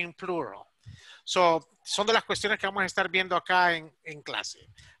children in plural. So, son de las cuestiones que vamos a estar viendo acá en clase.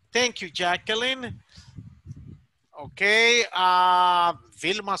 Thank you, Jacqueline. Okay,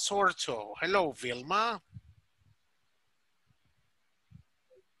 Vilma Sorto. Hello, Vilma.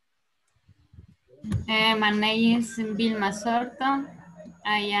 My name is Vilma Sorto.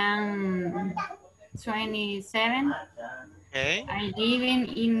 I am 27. Okay. I live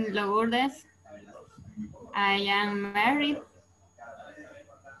in Lourdes. I am married.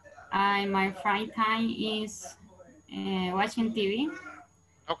 My free time is watching TV.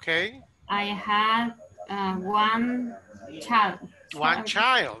 Okay. I have one child. One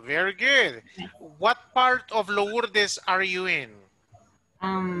child. Very good. What part of Lourdes are you in?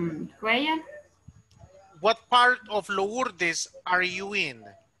 Cuellar. What part of Lourdes are you in?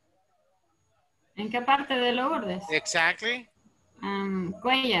 ¿En qué parte de Lourdes? Exactly.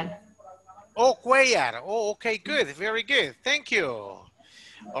 Cuellar. Oh, Cuellar. Oh, okay, good. Very good. Thank you.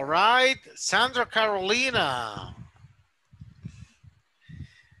 All right. Sandra Carolina.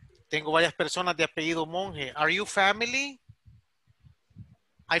 Tengo varias personas de apellido Monje. Are you family?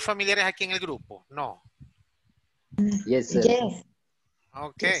 ¿Hay familiares aquí en el grupo? No. Yes, sir. Yes.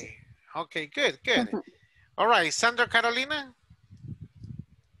 Okay. Yes. Okay, good, good. All right, Sandra Carolina.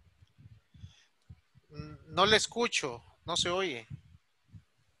 No le escucho, no se oye.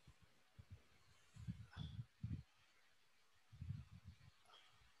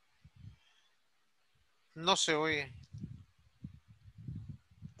 No se oye.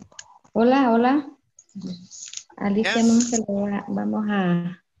 Hola, hola. Alicia Yes. Monge, vamos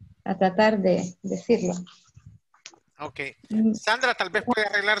a tratar de decirlo. Ok. Sandra tal vez puede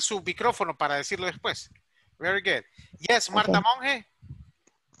arreglar su micrófono para decirlo después. Very good. Yes, Marta Okay. Monge.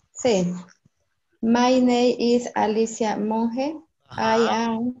 Sí. My name is Alicia Monge. I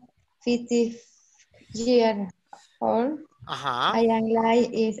am 50 years old. I am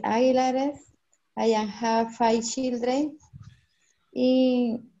live in Aguilares. I have 5 children.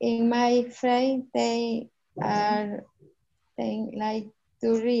 In my friend, they like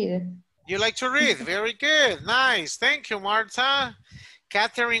to read. You like to read. Very good. Nice. Thank you, Marta.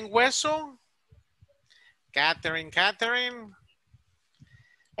 Catherine Hueso. Catherine.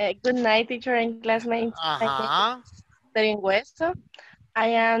 Good night, teacher and classmates. Catherine Hueso. I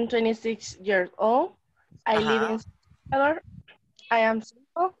am 26 years old. I live in Salvador. I am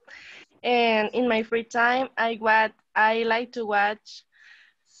single. And in my free time, I like to watch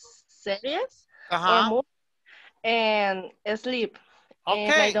series or movies and sleep. Okay.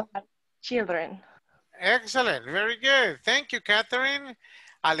 And I don't have children. Excellent. Very good. Thank you, Catherine.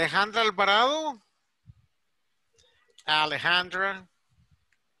 Alejandra Alvarado. Alejandra,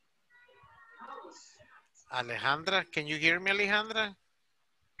 can you hear me, Alejandra?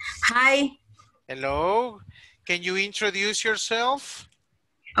 Hi. Hello. Can you introduce yourself?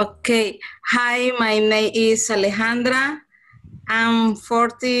 Okay. Hi, my name is Alejandra. I'm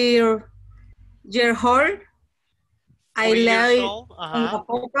 40 years old. I 40 years live old. in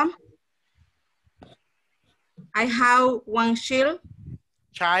Zapopan. I have one child.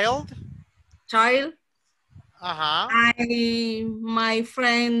 Child. My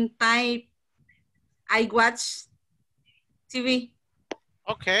friend type. I watch TV.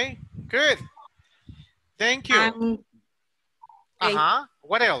 Okay, good. Thank you.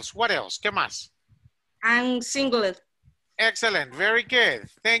 What else? What else? ¿Qué más? I'm single. Excellent. Very good.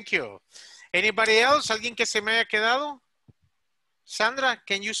 Thank you. Anybody else? ¿Alguien que se me haya quedado? Sandra,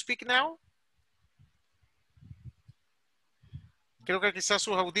 can you speak now? Creo que quizás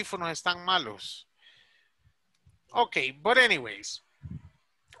sus audífonos están malos. Okay, but anyways,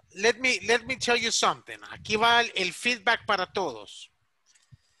 let me tell you something. Aquí va el feedback para todos.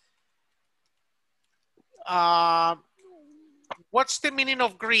 What's the meaning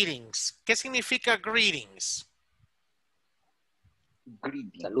of greetings? ¿Qué significa greetings?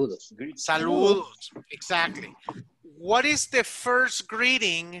 Saludos. Saludos, exactly. What is the first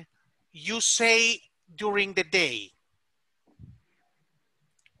greeting you say during the day?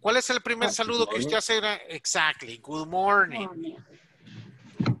 ¿Cuál es el primer saludo que usted hace? Exactly, good morning.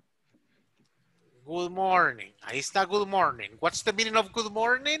 Good morning. Ahí está good morning. What's the meaning of good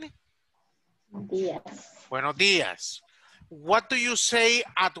morning? Días. Buenos días. What do you say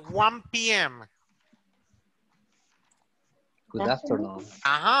at 1 p.m.? Good afternoon.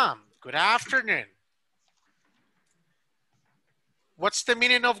 Good afternoon. What's the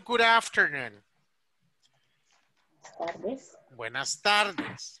meaning of good afternoon? Tardes. Buenas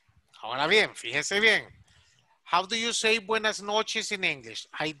tardes. Ahora bien, fíjese bien. How do you say buenas noches in English?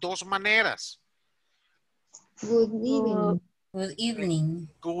 Hay dos maneras. Good evening. Good evening.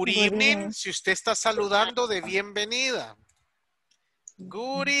 Good evening, si usted está saludando de bienvenida.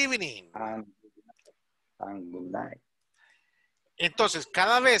 Good evening. And good night. Entonces,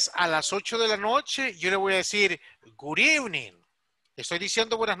 cada vez a las 8 de la noche, yo le voy a decir good evening. Estoy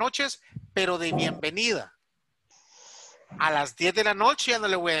diciendo buenas noches, pero de bienvenida. A las 10 de la noche ya no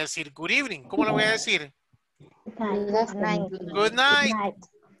le voy a decir good evening. ¿Cómo le voy a decir? Good night. Good night.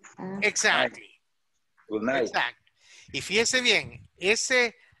 Exactly. Good night. Exactly. Y fíjese bien,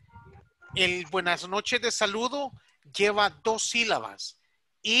 el buenas noches de saludo lleva dos sílabas.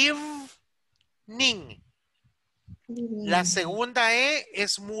 Evening. La segunda E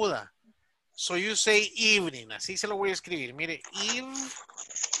es muda. So you say evening. Así se lo voy a escribir. Mire,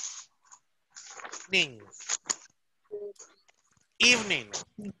 evening. Evening.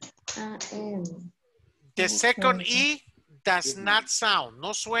 The second E does not sound.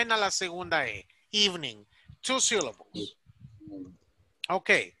 No suena la segunda E. Evening. 2 syllables.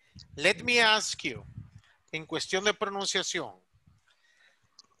 Okay. Let me ask you, en cuestión de pronunciación,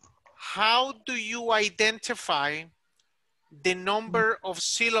 how do you identify the number of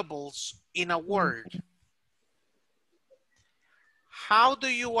syllables in a word? How do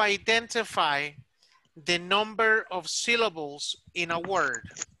you identify the number of syllables in a word?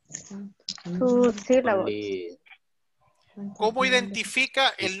 2 syllables. ¿Cómo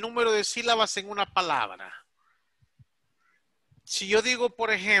identifica el número de sílabas en una palabra? Si yo digo,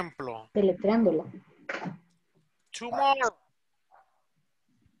 por ejemplo, deletreándola. Tomorrow.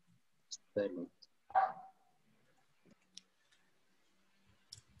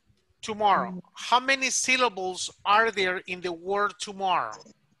 Tomorrow. How many syllables are there in the word tomorrow?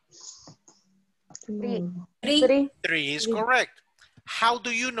 3. 3 is correct. How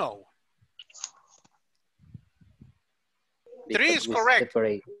do you know? 3 is correct.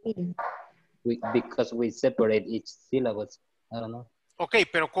 Because we separate each syllables. I don't know. Ok,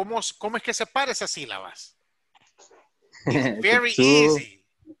 pero ¿cómo es que separa esas sílabas? It's very easy.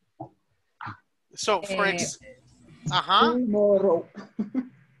 So, for Tomorrow.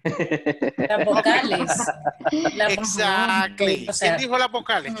 Las vocales. Exactly. ¿Quién dijo las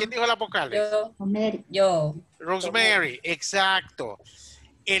vocales? ¿Quién dijo las vocales? Yo. Rosemary, exacto.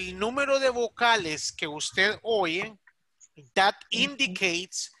 El número de vocales que usted oye, that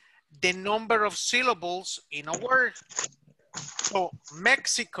indicates the number of syllables in a word. So,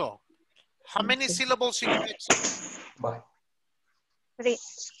 Mexico. How many syllables in Mexico? 3.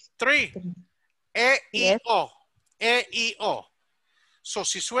 3. E-I-O. E-I-O. So,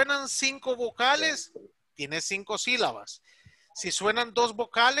 si suenan 5 vocales, tiene 5 sílabas. Si suenan 2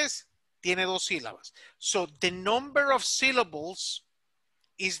 vocales, tiene 2 sílabas. So, the number of syllables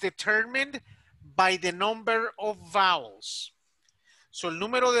is determined by the number of vowels. So, el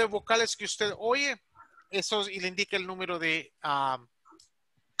número de vocales que usted oye, eso le indica el número de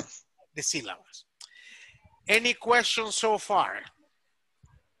sílabas. Any questions so far?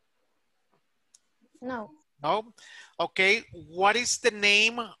 No. No? Okay, what is the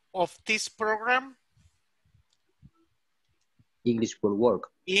name of this program? English for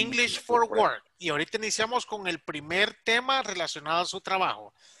Work. English for Work. Y ahorita iniciamos con el primer tema relacionado a su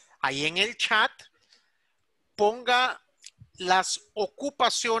trabajo. Ahí en el chat, ponga las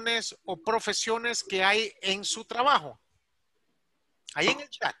ocupaciones o profesiones que hay en su trabajo. Ahí en el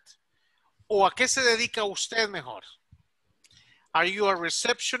chat. ¿O a qué se dedica usted mejor? Are you a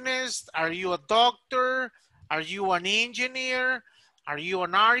receptionist? Are you a doctor? Are you an engineer? Are you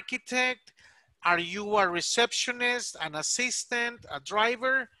an architect? Are you a receptionist, an assistant, a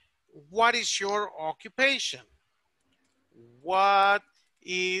driver? What is your occupation? What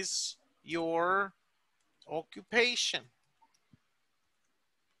is your occupation?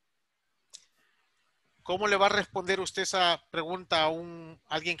 ¿Cómo le va a responder usted esa pregunta a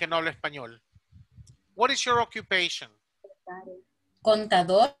alguien que no habla español? What is your occupation?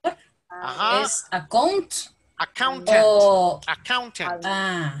 Contador. Ajá. Es accountant. Accountant.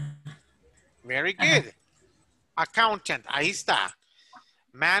 Ah. Very good. Accountant, ahí está.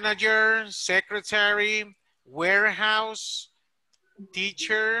 Manager, secretary, warehouse,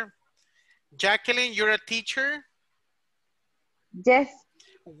 teacher. Jacqueline, you're a teacher? Yes.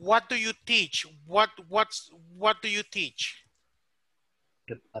 What do you teach? What do you teach?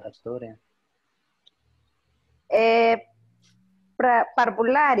 Preparatoria.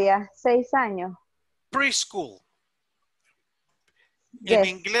 Parvularia, 6 años. Preschool. Yes. En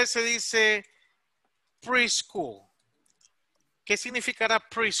inglés se dice preschool. ¿Qué significará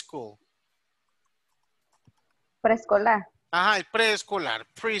preschool? Preescolar. Ajá, el preescolar,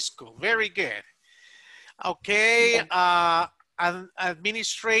 preschool. Very good. Okay, an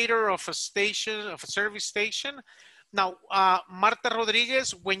administrator of a station, of a service station. Now, Marta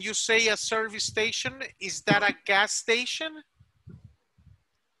Rodriguez, when you say a service station, is that a gas station?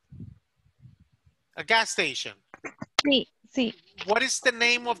 A gas station. Sí, sí. What is the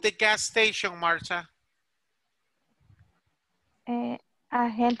name of the gas station, Marta?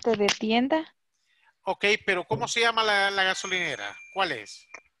 Agente de tienda. Ok, pero ¿cómo se llama la gasolinera? ¿Cuál es?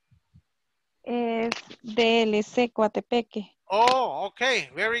 Es DLC Coatepeque. Oh, okay,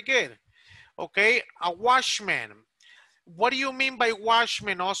 very good. Okay, a washman. What do you mean by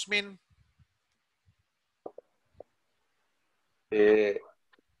washman, Osmin?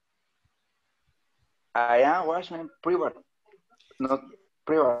 I am washman private, not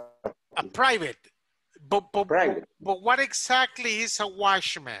private. A private. Private. But what exactly is a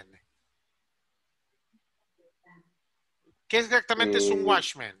washman? ¿Qué exactamente es un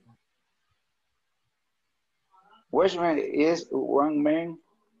washman? Washman is one man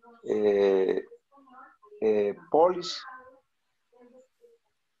police.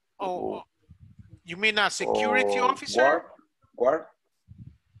 Oh, you mean a security officer? Guard.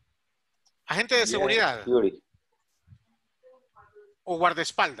 Agente de seguridad. Security. O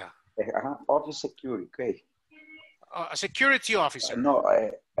guardaespaldas. Office security, okay. A security officer. No,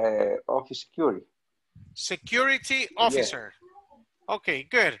 office security. Security officer. Yeah. Okay,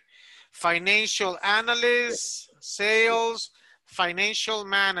 good. Financial analyst, sales, financial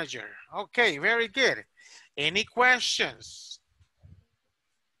manager. Okay, very good. Any questions?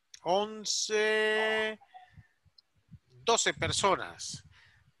 11, 12 personas.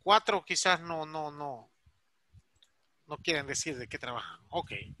 4 quizás no quieren decir de qué trabajan.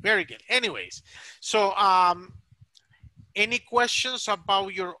 Okay, very good. Anyways, so any questions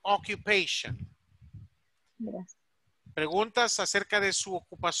about your occupation? Gracias. ¿Preguntas acerca de su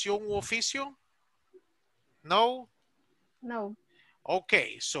ocupación u oficio? No? No.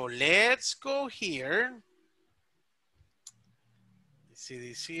 Okay, so let's go here. Let's see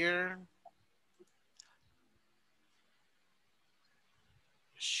this here.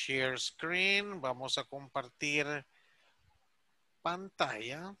 Share screen. Vamos a compartir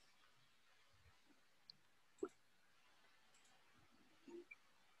pantalla.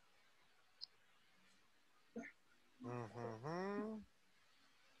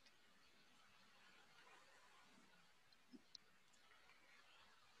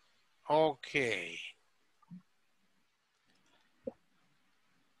 Okay.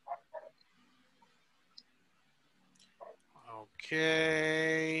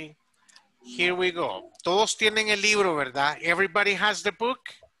 Okay. Here we go. Todos tienen el libro, ¿verdad? Everybody has the book?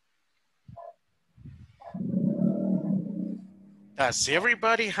 Does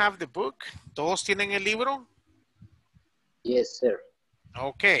everybody have the book? ¿Todos tienen el libro? Yes, sir.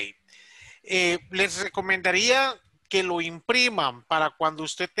 Ok. Les recomendaría que lo impriman para cuando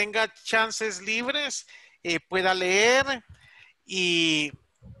usted tenga chances libres, pueda leer y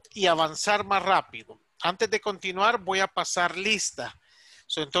avanzar más rápido. Antes de continuar, voy a pasar lista.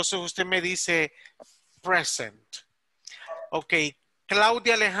 So, entonces usted me dice present. Ok,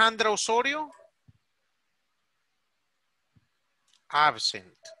 Claudia Alejandra Osorio.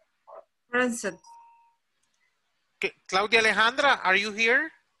 Absent. Present. Claudia Alejandra, are you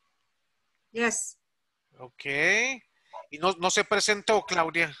here? Yes. Ok. Y no se presentó,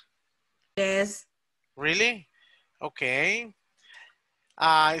 Claudia. Yes. Really? Ok.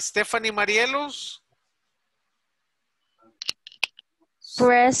 Stephanie Marielos.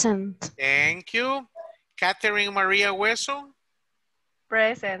 Present. Thank you. Catherine María Hueso.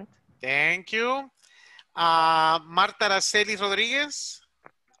 Present. Thank you. Marta Araceli Rodríguez.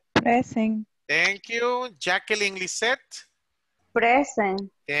 Present. Thank you. Jacqueline Lisette.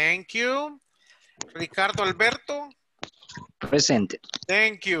 Present. Thank you. Ricardo Alberto. Present.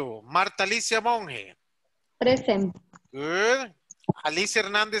 Thank you. Marta Alicia Monge. Present. Good. Alicia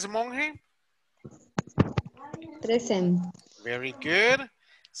Hernández Monge. Present. Very good.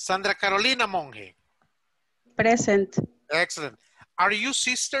 Sandra Carolina Monge. Present. Excellent. Are you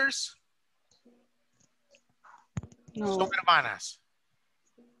sisters? No. ¿Son hermanas?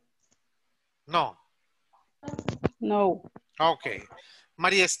 No. No. Ok.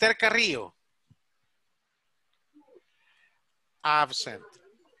 María Esther Carrillo. Absent.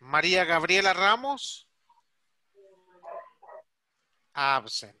 María Gabriela Ramos.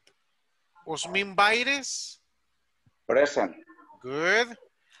 Absent. Osmin Baires. Present. Good.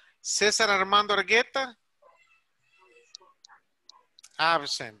 César Armando Argueta.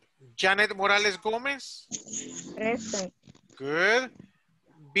 Absent. Janet Morales Gómez. Present. Good.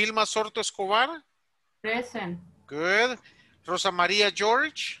 Vilma Sorto Escobar. Present. Good. Rosa María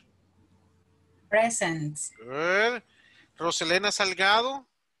George. Present. Good. Roselena Salgado.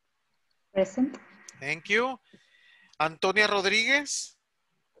 Present. Thank you. Antonia Rodríguez.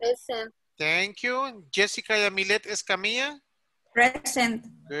 Present. Thank you. Jessica Yamilet Escamilla. Present.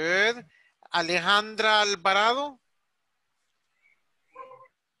 Good. Alejandra Alvarado.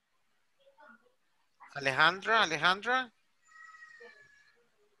 Alejandra.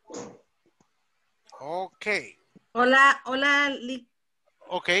 Okay. Hola,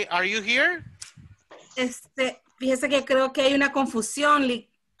 Okay, are you here? Fíjese que creo que hay una confusión, Lick.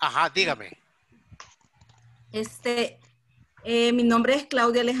 Ajá, dígame. Mi nombre es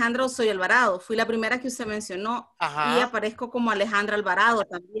Claudia Alejandra Osorio Alvarado. Fui la primera que usted mencionó. Ajá. Y aparezco como Alejandra Alvarado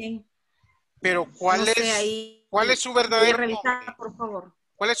también. Pero ¿cuál es su verdadero nombre? Por favor.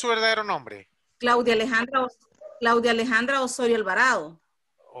 ¿Cuál es su verdadero nombre? Claudia Alejandra Osorio Alvarado.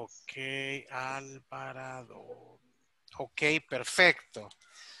 Ok, Alvarado. Ok, perfecto.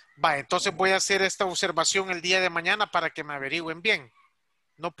 Va, entonces voy a hacer esta observación el día de mañana para que me averigüen bien.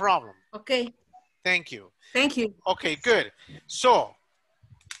 No problem. Ok. Thank you. Thank you. Ok, good. So,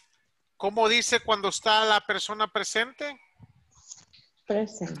 ¿cómo dice cuando está la persona presente?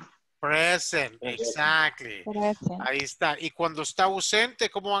 Present. Present, exactly. Present. Ahí está. Y cuando está ausente,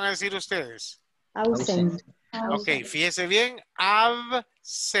 ¿cómo van a decir ustedes? Ausent. Ok, fíjese bien.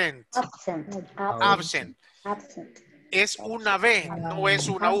 Absent. Absent. Es una B, no es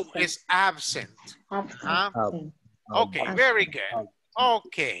una U, es absent. Ok, very good.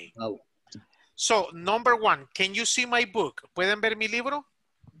 Ok. So, number one, can you see my book? ¿Pueden ver mi libro?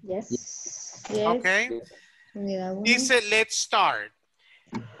 Yes. Ok. Dice, let's start.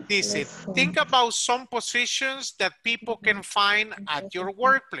 Dice, think about some positions that people can find at your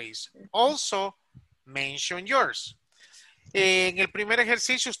workplace. Also, mention yours. En el primer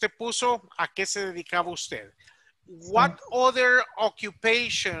ejercicio usted puso a qué se dedicaba usted. What other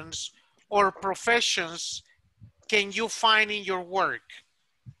occupations or professions can you find in your work?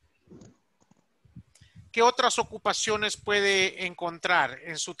 ¿Qué otras ocupaciones puede encontrar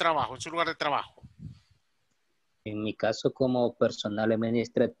en su trabajo, en su lugar de trabajo? En mi caso, como personal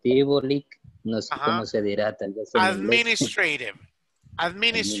administrativo, no sé cómo se dirá, tal vez en Administrative. inglés.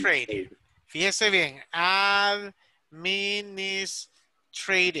 Administrative. Fíjese bien.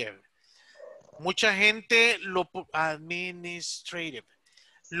 Administrative. Mucha gente lo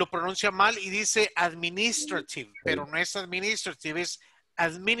pronuncia mal y dice administrative, pero no es administrative, es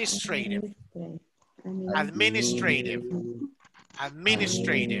administrative. Administrative.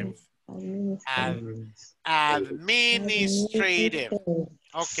 Administrative. Administrative.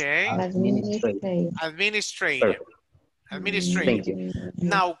 Okay. Administrative. Administrative.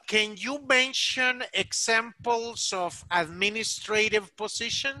 Now, can you mention examples of administrative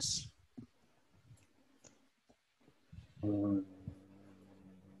positions?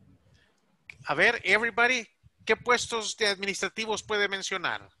 A ver, everybody, ¿qué puestos de administrativos puede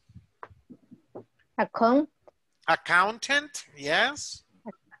mencionar? Accountant, yes.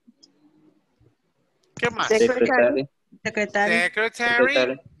 ¿Qué más? Secretary. Secretary.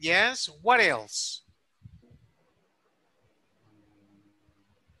 Secretary. Yes. What else?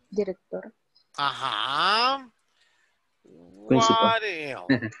 Director. Ajá. Principal. What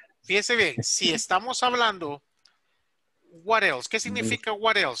else? Fíjese bien, si estamos hablando, what else? ¿Qué significa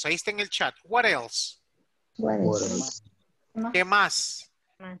what else? Ahí está en el chat. What else? ¿Qué más?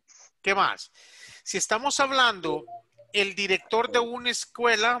 ¿Qué más? Si estamos hablando el director de una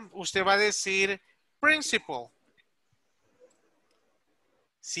escuela, usted va a decir principal.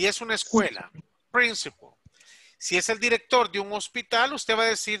 Si es una escuela, principal. Si es el director de un hospital, usted va a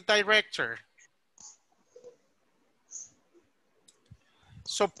decir director.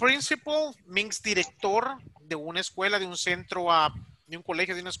 So, principal means director de una escuela, de un centro, de un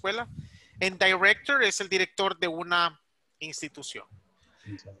colegio, de una escuela. And director es el director de una institución.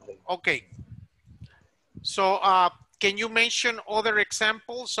 Okay. So, can you mention other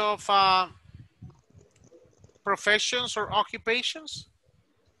examples of professions or occupations?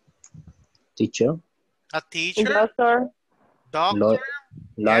 Teacher. A teacher. Doctor. Doctor.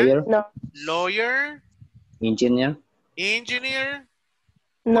 Lawyer. Yeah. Lawyer. Engineer. Engineer.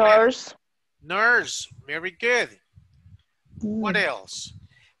 Nurse. Nurse. Very good. What else?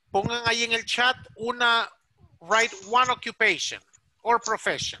 Pongan ahí en el chat write one occupation or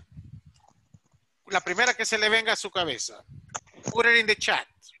profession. La primera que se le venga a su cabeza. Put it in the chat.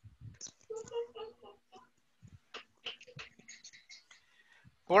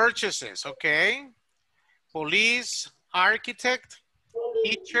 Purchases, okay. Police, architect,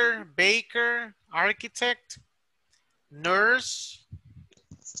 teacher, baker, architect, nurse.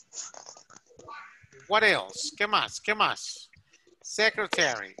 What else? ¿Qué más? ¿Qué más?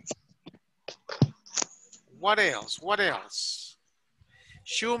 Secretary. What else? What else?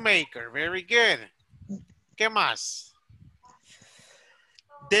 Shoemaker, very good. ¿Qué más?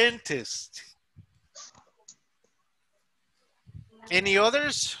 Dentist. Any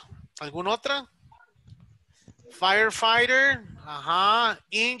others? ¿Alguna otra? Firefighter. Ajá.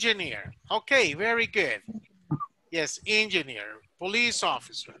 Engineer. Okay, very good. Yes, engineer. Police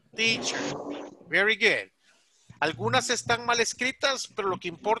officer. Teacher. Very good. Algunas están mal escritas, pero lo que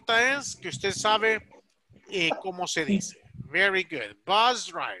importa es que usted sabe cómo se dice. Very good. Bus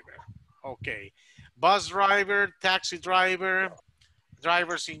driver. Okay. Bus driver, taxi driver,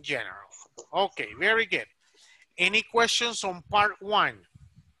 drivers in general. Okay, very good. Any questions on part 1?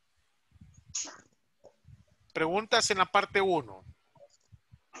 Preguntas en la parte 1.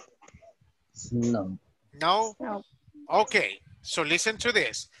 No. No? No. Okay, so listen to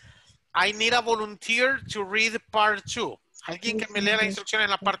this. I need a volunteer to read part 2. Alguien que me lea la instrucción en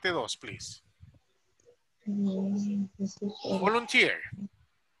la parte 2, please. Volunteer.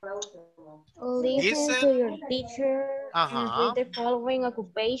 Listen to your teacher and read the following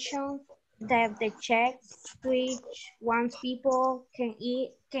occupations that the checks which once people can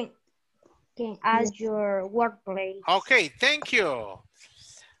add your workplace. Okay, thank you.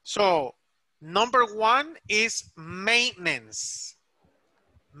 So, number 1 is maintenance.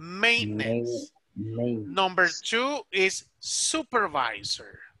 Maintenance. Number 2 is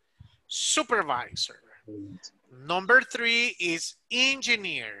supervisor. Supervisor. Number 3 is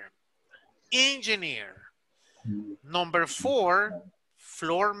engineer. Engineer. Number 4,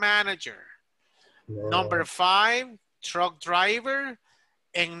 floor manager. Number 5, truck driver.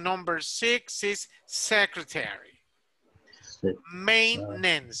 And number 6 is secretary.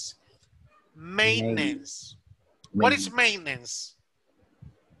 Maintenance. Maintenance. What is maintenance?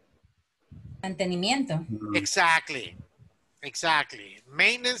 Mantenimiento. Exactly. Exactly.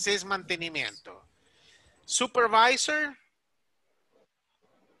 Maintenance es mantenimiento. Supervisor.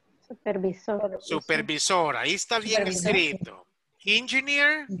 Supervisor. Supervisor. Ahí está bien escrito.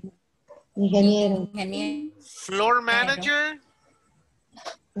 Engineer. Ingeniero. Floor manager.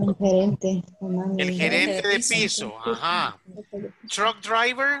 El gerente. El gerente de piso. Ajá. Truck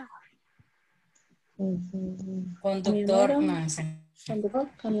driver. Conductor. No,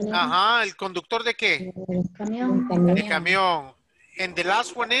 Ajá. ¿El conductor de qué? Camión. De camión. And the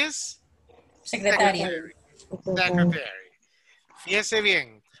last one is? Secretaria. Secretary. Fíjese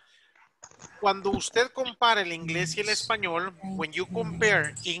bien. Cuando usted compara el inglés y el español, when you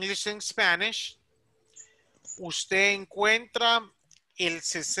compare English and Spanish, usted encuentra el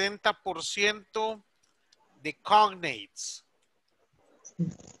 60% de cognates.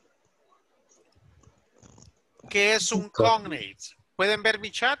 ¿Qué es un cognate? ¿Pueden ver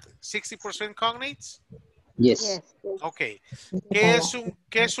mi chat? 60% cognates. Yes. Ok. ¿Qué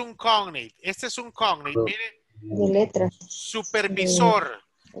es un cognate? Este es un cognate, mire. De letras. Supervisor.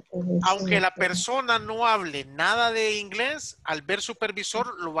 Aunque la persona no hable nada de inglés, al ver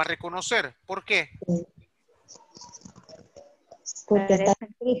supervisor lo va a reconocer. ¿Por qué? Porque está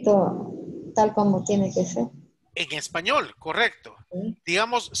escrito tal como tiene que ser. En español, correcto.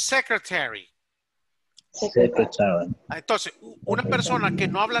 Digamos secretary. Secretary. Entonces, una persona que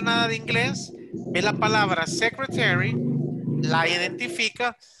no habla nada de inglés ve la palabra secretary, la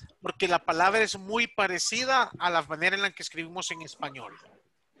identifica porque la palabra es muy parecida a la manera en la que escribimos en español.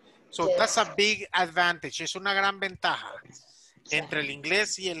 So that's a big advantage. Es una gran ventaja entre el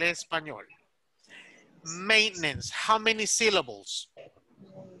inglés y el español. Maintenance. How many syllables?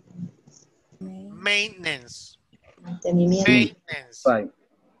 Maintenance. Maintenance. Five.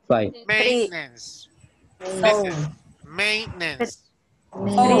 Maintenance. Listen. Maintenance.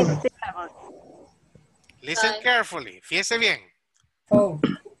 Listen carefully. Fíjese bien.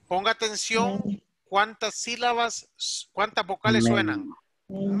 Ponga atención. ¿Cuántas sílabas, cuántas vocales suenan?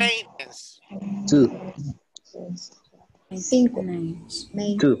 Maintenance. 2. 5.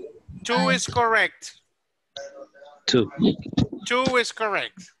 2. 2 is correct. 2. 2 is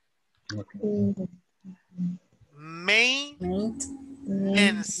correct. Maintenance.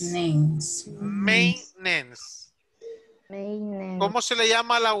 Maintenance. ¿Cómo se le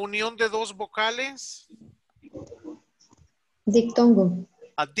llama a la unión de dos vocales? Diptongo.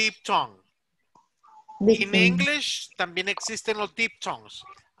 A diphthong. En English también existen los diphthongs.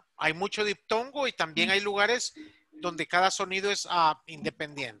 Hay mucho diptongo y también hay lugares donde cada sonido es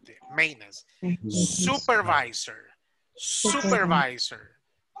independiente. Maintenance. Supervisor. Supervisor.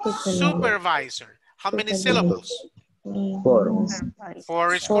 Supervisor. How many syllables? 4.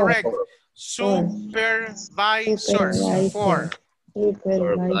 4 is correct. Supervisor. 4.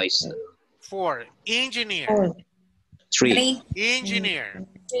 Supervisor. 4. Engineer. 3. Engineer.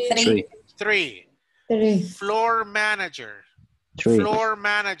 3. 3. Floor manager. 3. Floor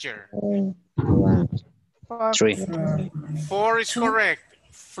manager. 3. 4 is correct.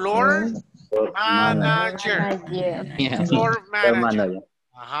 Floor manager. Yeah. Floor manager.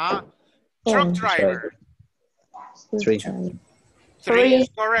 Truck driver. 3. 3 is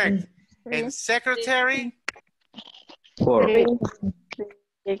correct. And secretary? 4.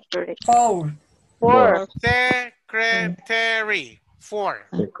 4. Secretary. 4.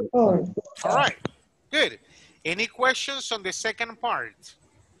 All right. Good. Any questions on the second part?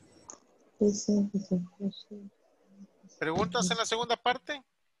 ¿Preguntas en la segunda parte?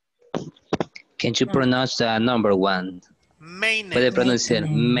 Can you pronounce the number 1? Maintenance. Puede pronunciar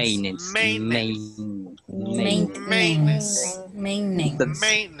maintenance. Maintenance. Maintenance.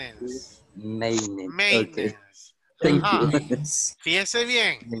 Maintenance. Maintenance. Thank you. Fíjese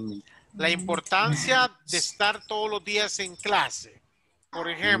bien. La importancia de estar todos los días en clase. Por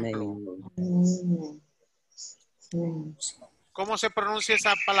ejemplo, ¿cómo se pronuncia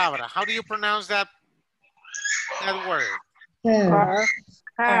esa palabra? How do you pronounce that word?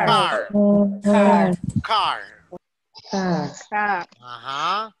 Car.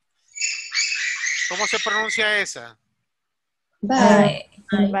 Ajá. ¿Cómo se pronuncia esa? Bay.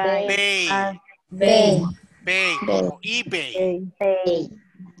 Como eBay.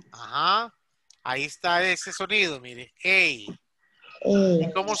 Ajá. Ahí está ese sonido, mire.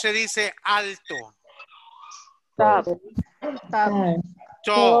 ¿Y cómo se dice alto? Tall.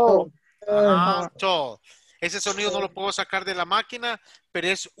 Ajá, tall. Ese sonido no lo puedo sacar de la máquina, pero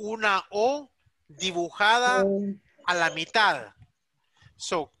es una O dibujada a la mitad.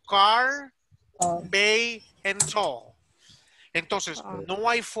 So, car, bay, and tall. Entonces, no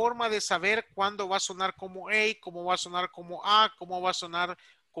hay forma de saber cuándo va a sonar como A, cómo va a sonar como A, cómo va a sonar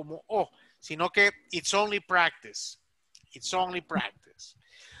como O, sino que it's only practice. It's only practice.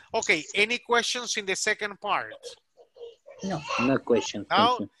 Okay, any questions in the second part? No. No question.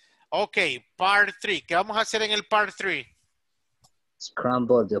 No? Okay, part 3. ¿Qué vamos a hacer en el part 3?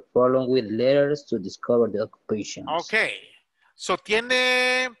 Scramble the following with letters to discover the occupations. Okay. So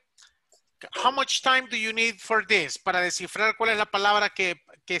tiene... How much time do you need for this? Para descifrar cuál es la palabra que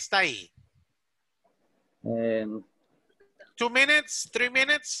está ahí. 2 minutes? 3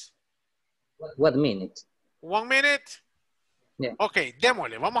 minutes? What minute? 1 minute? Yeah. Ok,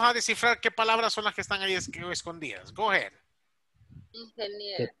 démosle. Vamos a descifrar qué palabras son las que están ahí escondidas. Go ahead.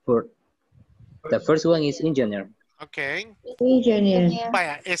 Ingeniero. The first one is engineer. Ok. Engineer.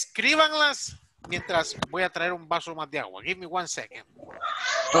 Vaya, escríbanlas mientras voy a traer un vaso más de agua. Give me 1 second.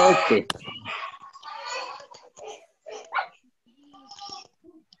 Okay.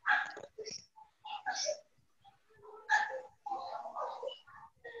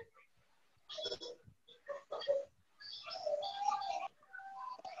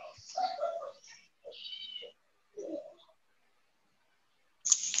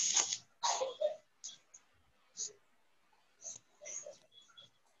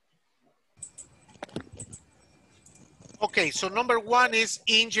 Okay, so number 1 is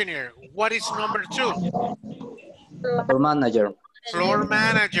engineer. What is number 2? Floor manager. Floor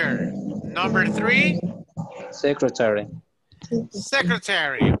manager. Number 3? Secretary.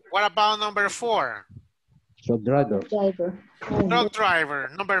 Secretary. What about number 4? Truck driver. Truck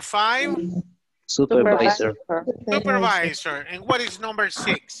driver. Number 5? Supervisor. Supervisor. And what is number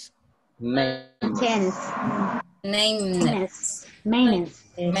 6? Maintenance. Maintenance.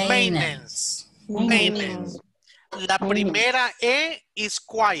 La primera E is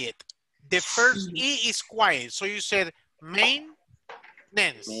quiet. The first E is quiet. So you said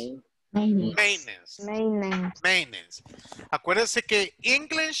maintenance. Maintenance. Acuérdense que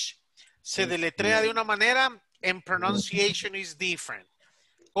English se deletrea de una manera and pronunciation is different.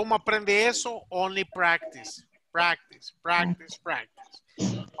 ¿Cómo aprende eso? Only practice. Practice, practice, practice.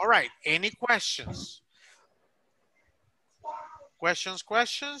 All right. Any questions? Questions?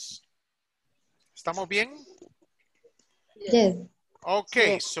 ¿Estamos bien? Yes.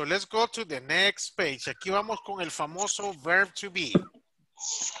 Okay, so let's go to the next page. Aquí vamos con el famoso verb to be.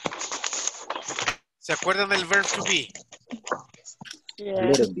 ¿Se acuerdan del verb to be? A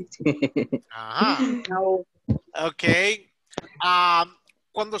little bit. Ajá. No. Ok.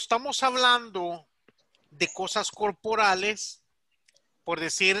 Cuando estamos hablando de cosas corporales, por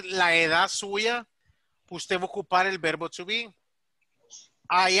decir la edad suya, usted va a ocupar el verbo to be.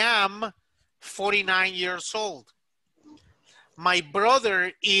 I am 49 years old. My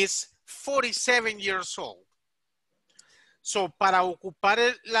brother is 47 years old. So, para ocupar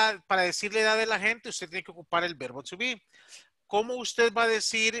para decir la edad de la gente, usted tiene que ocupar el verbo to be. ¿Cómo usted va a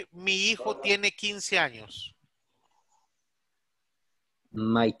decir mi hijo tiene 15 años?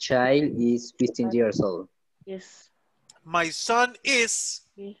 My child is 15 years old. Yes. My son is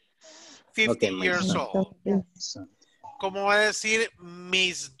 50 years old. ¿Cómo va a decir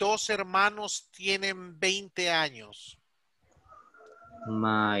mis dos hermanos tienen 20 años?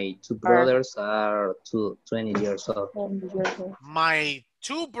 My two brothers are 20 years old. My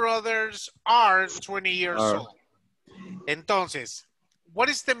two brothers are 20 years old. Entonces, what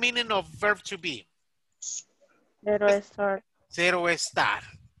is the meaning of verb to be? Zero estar. Cero estar.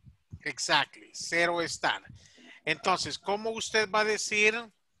 Exactly, cero estar. Entonces, ¿cómo usted va a decir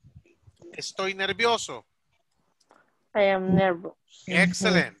estoy nervioso? I am nervous.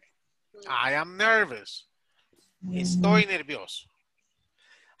 Excellent. I am nervous. Estoy nervioso.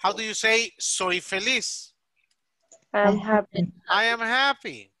 How do you say soy feliz? I am happy. I am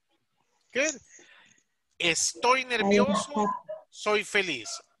happy. Good. Estoy nervioso, soy feliz.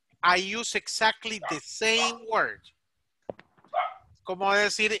 I use exactly the same word. ¿Cómo va a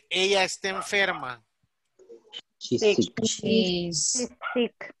decir ella está enferma? She's sick. She's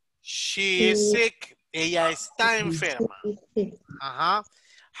Sick. She is sick. Ella está enferma. Ajá.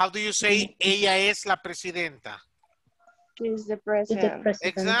 How do you say ella es la presidenta? She is the president.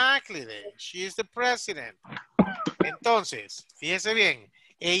 Exactly. She is the president. Entonces, fíjese bien.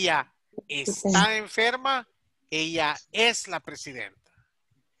 Ella está enferma. Ella es la presidenta.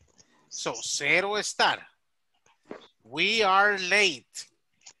 So, cero estar. We are late.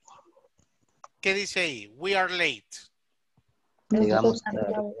 ¿Qué dice ahí? We are late. Digamos,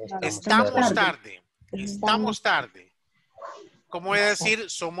 Estamos tarde. Estamos tarde. ¿Cómo voy a decir?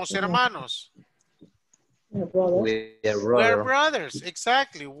 Somos hermanos. we are We are brother. brothers.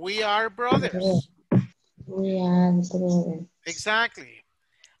 Exactly. We are brothers. Exactly.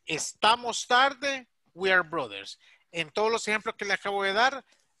 Estamos tarde. We are brothers. En todos los ejemplos que le acabo de dar,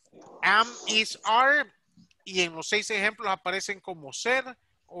 am, is, are, y en los 6 ejemplos aparecen como ser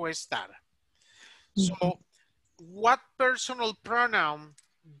o estar. So, what personal pronoun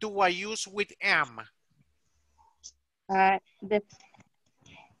do I use with am?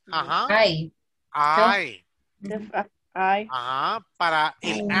 Ajá. I. I. I. Ajá. Para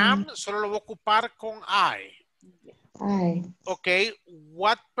el am solo lo voy a ocupar con I. Okay.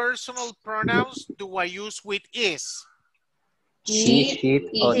 What personal pronouns do I use with is? She,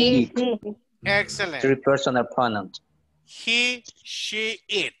 or it. Excellent. 3 personal pronouns. He, she,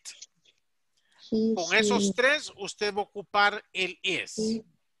 it. Con esos 3, usted va a ocupar el is.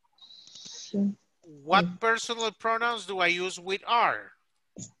 What personal pronouns do I use with are?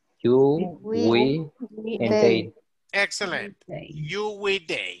 You, we, and they. Excellent. You, we,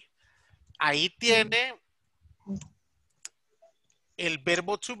 they. Ahí tiene el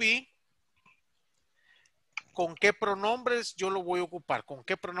verbo to be. ¿Con qué pronombres yo lo voy a ocupar? ¿Con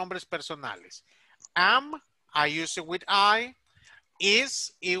qué pronombres personales? Am, I use it with I.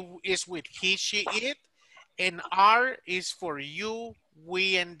 Is with he, she, it. And are is for you,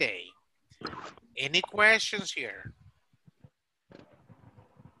 we, and they. Any questions here?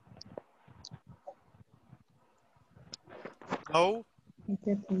 No.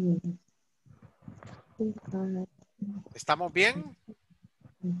 ¿Estamos bien?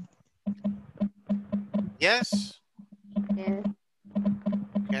 Yes.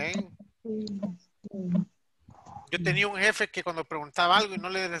 Okay. Yo tenía un jefe que cuando preguntaba algo y no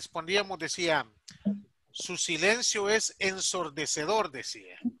le respondíamos decía, su silencio es ensordecedor,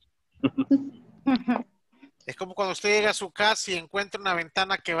 decía. Es como cuando usted llega a su casa y encuentra una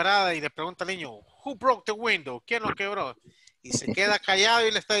ventana quebrada y le pregunta al niño, who broke the window? ¿Quién lo quebró? Y se queda callado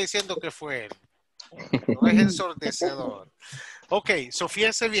y le está diciendo que fue él. No es ensordecedor. Ok, so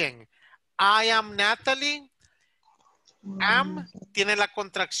fíjense bien. I am Natalie. Am tiene la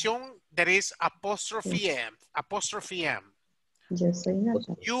contracción that is apostrophe M. Apostrophe M. Yo soy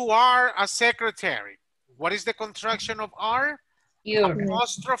Natalie. You are a secretary. What is the contraction of R?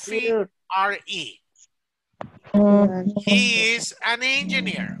 Apostrophe R-E. He is an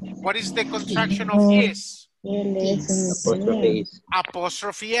engineer. What is the contraction of is?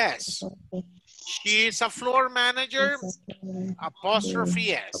 Apostrophe S. She is a floor manager.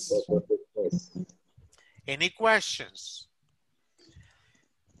 Apostrophe S. Any questions?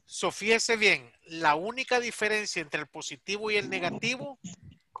 So, fíjese bien, la única diferencia entre el positivo y el negativo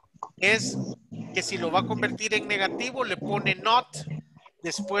es que si lo va a convertir en negativo, le pone not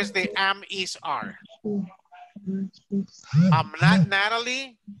después de am, is, are. I'm not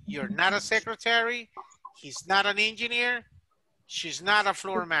Natalie. You're not a secretary. He's not an engineer. She's not a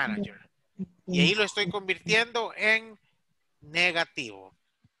floor manager. Y ahí lo estoy convirtiendo en negativo.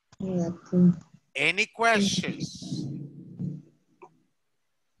 Any questions?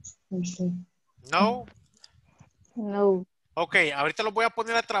 No? No. Ok, ahorita los voy a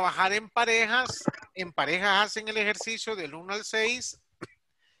poner a trabajar en parejas. En parejas hacen el ejercicio del 1 al 6.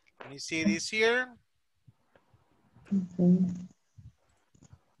 Let me see this here.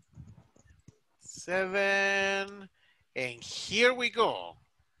 7. And here we go.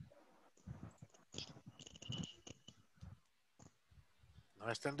 No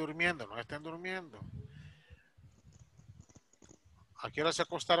estén durmiendo, no estén durmiendo. ¿A qué hora se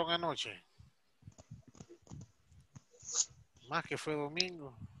acostaron anoche? Más que fue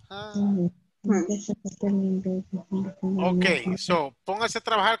domingo. Ah. Ok, so póngase a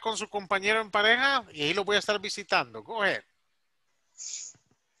trabajar con su compañero en pareja y ahí lo voy a estar visitando. Go ahead.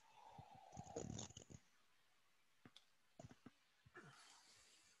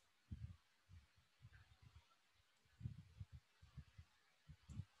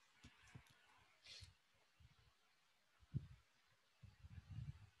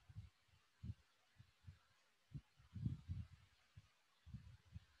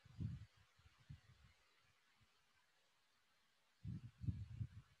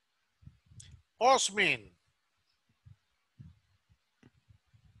 Osmin.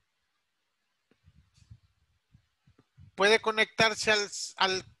 ¿Puede conectarse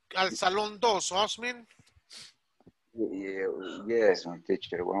al salón 2, Osmin? Yes, my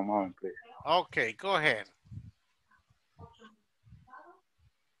teacher. One moment, please. Okay, go ahead.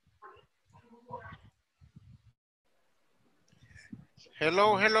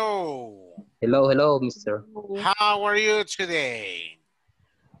 Hello, hello. Hello, hello, mister. How are you today?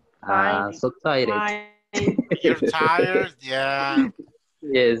 So tired. You're tired? Yeah.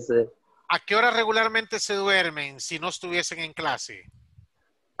 Yes. ¿A qué hora regularmente se duermen si no estuviesen en clase?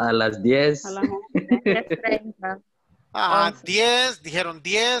 A las 10. A las 10:30. Ah, 10, dijeron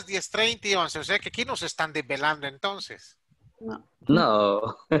 10, 10:30 y 11. O sea que aquí nos están desvelando entonces.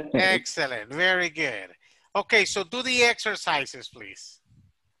 No. Excellent, very good. Okay, so do the exercises, please.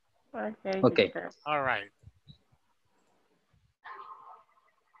 Okay. All right.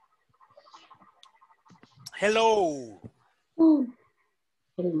 Hello.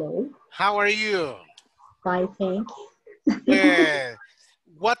 Hello. How are you? Fine, thank you. Good.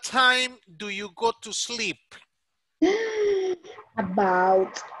 What time do you go to sleep?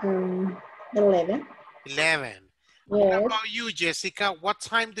 About 11. 11. Yes. What about you, Jessica? What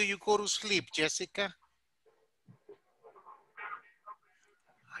time do you go to sleep, Jessica?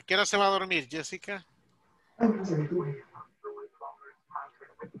 ¿A qué hora se va a dormir, Jessica?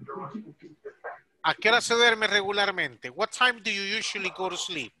 ¿A qué hora se duerme regularmente? What time do you usually go to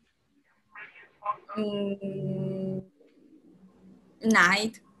sleep?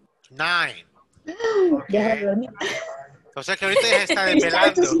 Night. 9. Deja de dormir. O sea que ahorita ya se está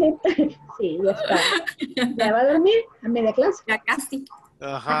desvelando. Sí, ya está. ¿Ya va a dormir a media clase? Ya casi.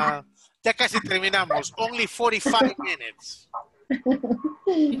 Ajá. Ya casi terminamos. Only 45 minutes.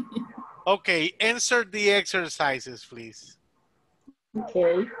 Okay, answer the exercises, please.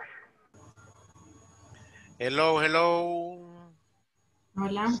 Okay. Hello, hello.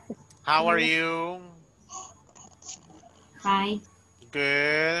 Hola. How are you? 5.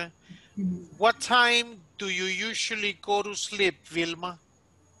 Good. What time do you usually go to sleep, Vilma?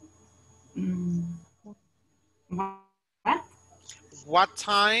 What? What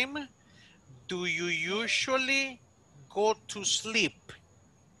time do you usually go to sleep?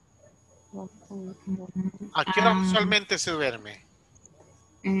 ¿A qué hora usualmente se duerme?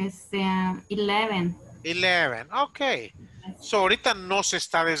 11. 11. Ok. So ahorita no se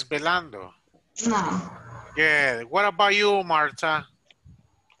está desvelando. No. Good. What about you, Marta?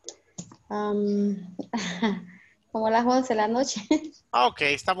 Como las 11 de la noche. Ok,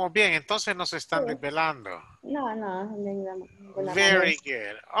 estamos bien. Entonces no se están desvelando. No, de ninguna Very manera.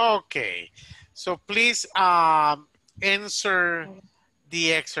 good. Okay. So please answer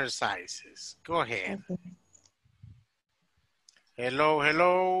the exercises. Go ahead. Okay. Hello,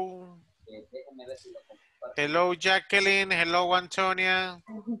 hello. Hello, Jacqueline. Hello, Antonia.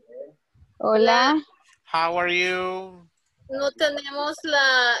 Hola. How are you? No tenemos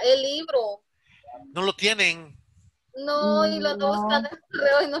el libro. ¿No lo tienen? No, y lo ando buscando en el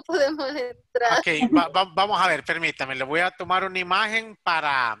correo y no podemos entrar. Ok, vamos a ver, permítame. Le voy a tomar una imagen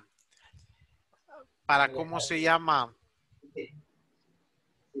para ¿cómo se llama?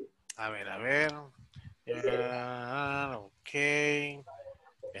 A ver. Ok.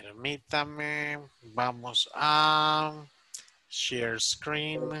 Permítame. Vamos a share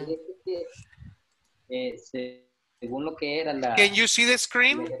screen. Según lo que era la... Can you see the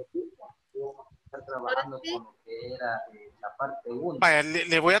screen? Está trabajando con lo que era la parte 1. Vaya,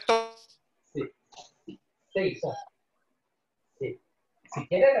 le voy a tomar. Sí. Sí. Si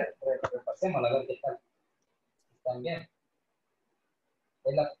quiere, repasemos a ver qué tal. ¿Están bien?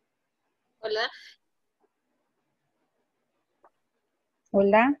 Hola.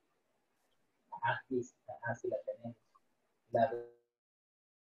 Hola. Aquí está, así la tenemos. La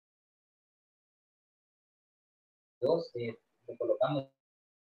 2, le colocamos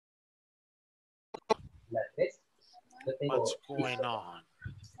la 3. Yo tengo What's going on?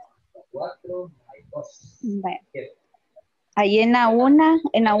 la 4, hay 2. Bueno. Ahí en la 1,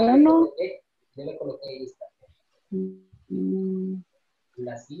 Yo le coloqué lista.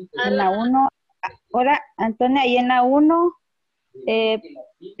 La 5. En la 1. Ahora, Antonia, ahí en la 1,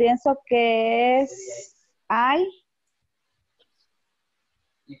 pienso que es I.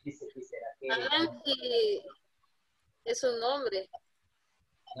 Ángel es su nombre.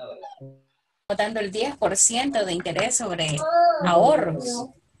 Dando el 10% de interés sobre ahorros.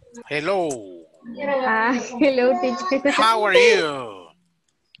 Hello. Hello, teacher. How are you?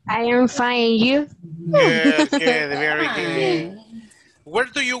 I am fine. You? Good, very good. Where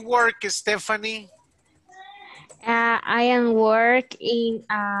do you work, Stephanie? I am work in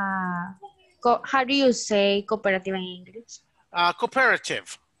how do you say cooperative in English?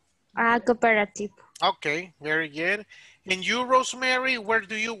 Cooperative. Cooperative. Okay, very good. And you, Rosemary, where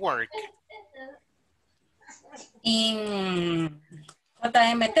do you work? In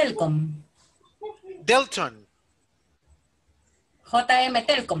JM Telcom. Delton. JM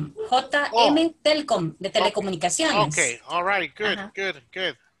Telcom. JM Telcom, de telecomunicaciones. Okay, all right, good,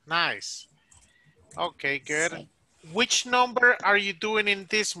 good. Nice. Okay, good. Sí. Which number are you doing in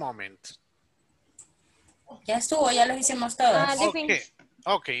this moment? Ya estuvo, ya los hicimos todos.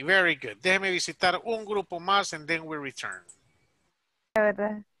 Okay, very good. Déjeme visitar un grupo más and then we return.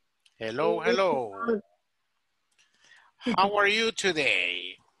 Hello, hello. How are you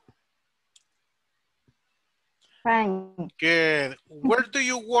today? Fine. Good. Where do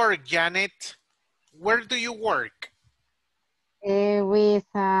you work, Janet? Where do you work? With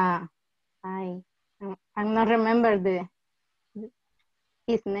I'm not remember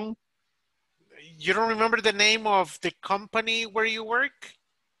his name. You don't remember the name of the company where you work?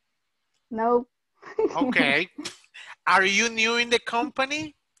 No. Okay. Are you new in the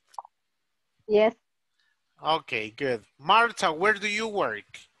company? Yes. Okay, good. Marta, where do you work?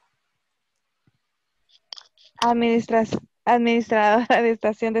 Administradora de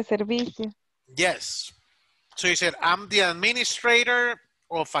estación de servicio. Yes. So you said, I'm the administrator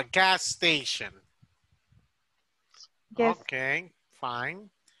of a gas station. Yes. Okay, fine.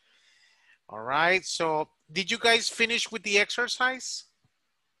 All right, so did you guys finish with the exercise?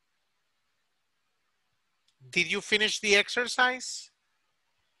 Did you finish the exercise?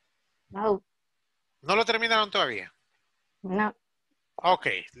 No. ¿No lo terminaron todavía? No.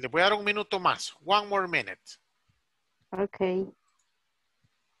 Okay, le voy a dar un minuto más. One more minute. Okay.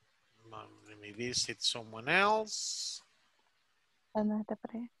 Let me visit someone else.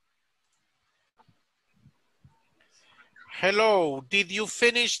 Hello, did you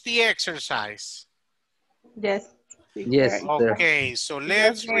finish the exercise? Yes. Yes. Okay, so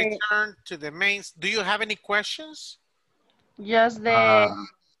let's return to the main. Do you have any questions? Just the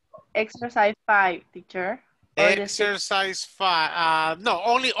exercise 5, teacher. Or the 6. Exercise 5. No,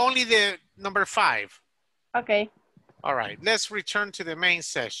 only the number 5. Okay. All right, let's return to the main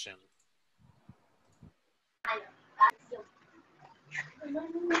session.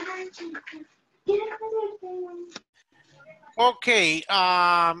 Okay,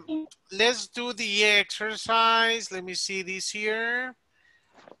 let's do the exercise. Let me see this here.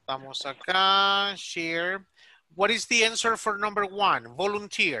 Vamos acá, share. What is the answer for number 1?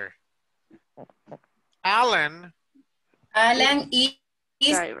 Volunteer. Alan is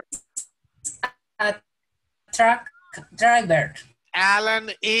a truck driver.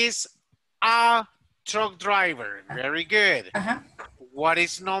 Alan is a truck driver. Very good. What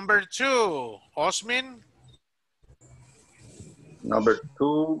is number 2? Osmin? Number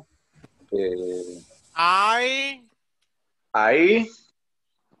 2. I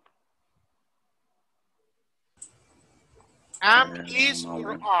am is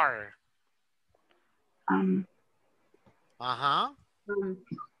or are? I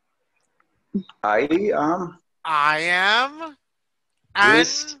am an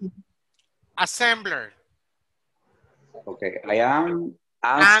assembler. Okay, I am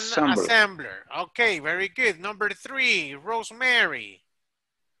an assembler. Okay, very good. Number 3, Rosemary.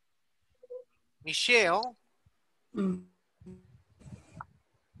 Michelle.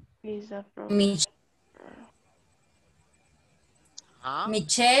 Michelle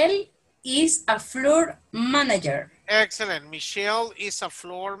is a floor manager. Excellent. Michelle is a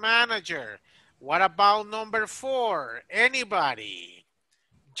floor manager. What about number 4? Anybody?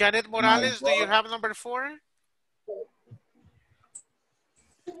 Janet Morales, do you have number 4?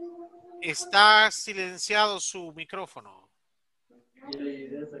 Está silenciado su micrófono.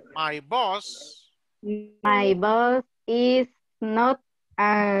 My boss. My boss is not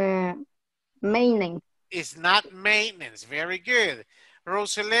maintenance. It's not maintenance. Very good.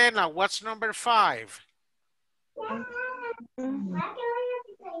 Roselena, what's number 5?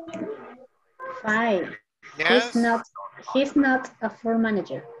 5. Yes. He's not a floor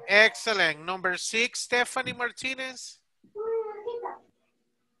manager. Excellent. Number 6, Stephanie Martinez.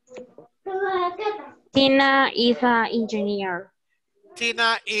 Tina is an engineer.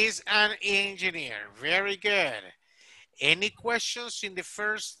 Tina is an engineer. Very good. Any questions in the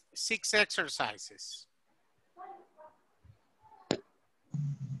first 6 exercises?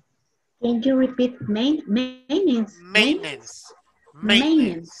 Can you repeat maintenance? Maintenance.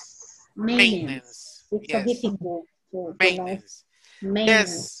 It's Yes. so difficult. Maintenance.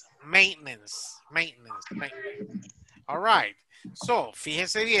 Yes, maintenance. All right. So,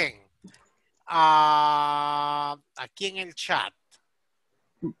 fíjense bien. Aquí en el chat.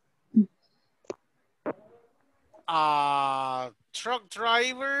 Truck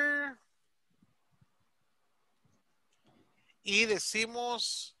driver. Y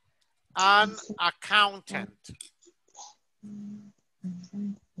decimos an accountant.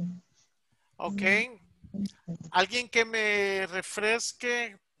 Ok. Alguien que me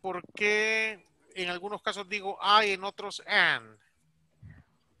refresque por qué en algunos casos digo I y en otros an.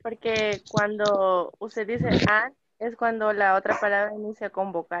 Porque cuando usted dice an, es cuando la otra palabra inicia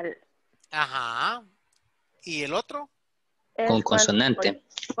con vocal. Ajá. ¿Y el otro? Con consonante.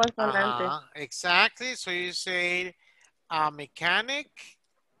 Consonante. Exactly. So you say a mechanic,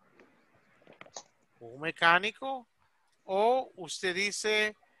 un mecánico, o usted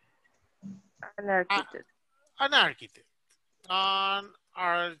dice An architect. An architect. An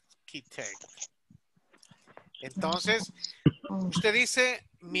architect. Entonces, usted dice,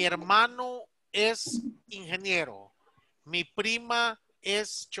 mi hermano es ingeniero, mi prima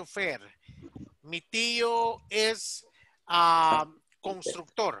es chofer, mi tío es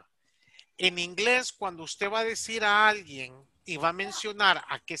constructor. En inglés, cuando usted va a decir a alguien y va a mencionar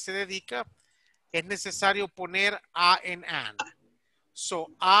a qué se dedica, es necesario poner a en an.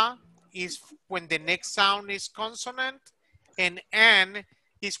 So, a is when the next sound is consonant, and an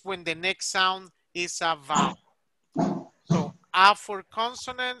is when the next sound is a vowel. So, a for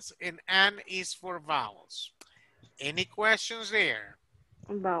consonants and an is for vowels. Any questions there?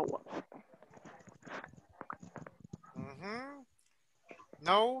 Vowel.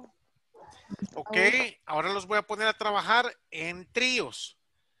 No. Ok, ahora los voy a poner a trabajar en tríos.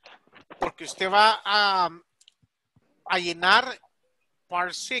 Porque usted va a llenar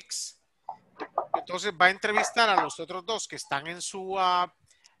part 6. Entonces va a entrevistar a los otros 2 que están en su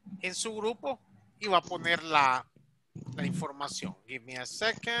grupo y va a poner la información. Give me a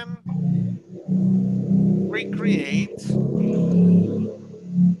second. Recreate.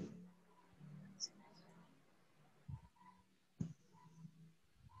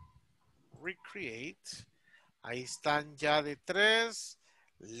 Ahí están ya de 3.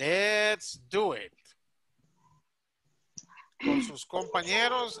 Let's do it. Con sus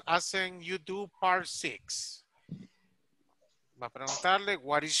compañeros hacen you do part 6. Va a preguntarle,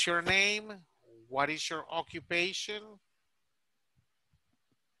 what is your name? What is your occupation?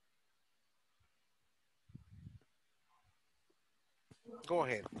 Go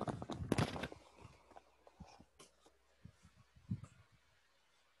ahead.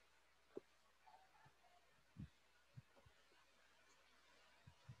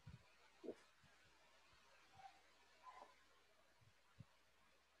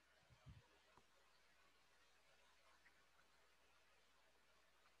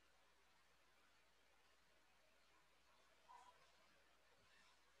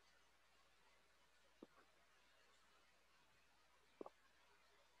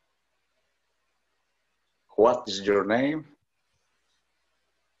 What is your name?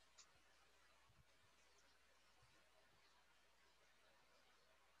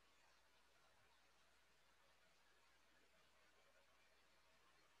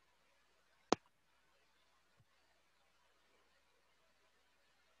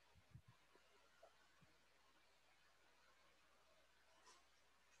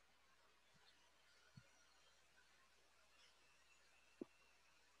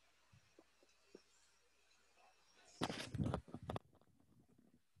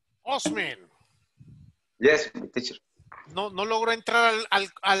 Osman. Yes, teacher. No logro entrar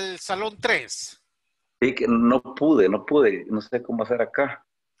al salón 3. Sí, que no pude, no sé cómo hacer acá.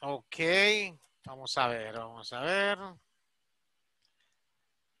 Ok, vamos a ver.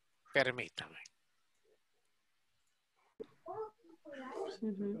 Permítame.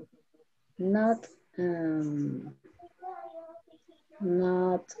 Not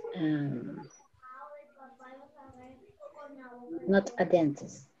a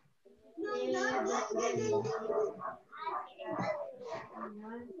dentist.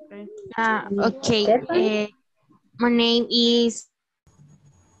 Okay. My name is.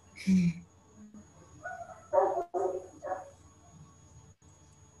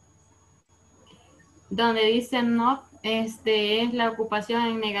 Donde dice not, es la ocupación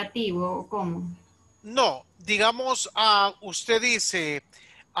en negativo, ¿o cómo? No, digamos, usted dice,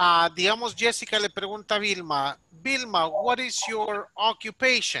 digamos, Jessica le pregunta a Vilma, what is your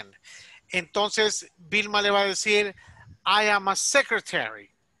occupation? Entonces, Vilma le va a decir, I am a secretary.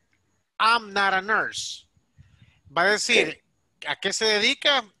 I'm not a nurse. Va a decir a qué se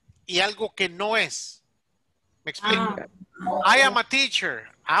dedica y algo que no es. ¿Me explico? I am a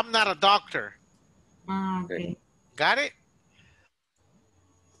teacher. I'm not a doctor. Okay. Got it?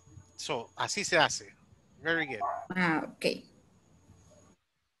 So, así se hace. Very good. Okay.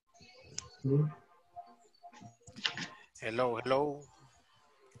 Hello, hello.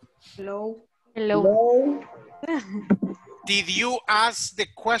 Hello. Hello. Did you ask the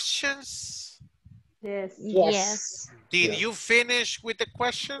questions? Yes. Yes. Did you finish with the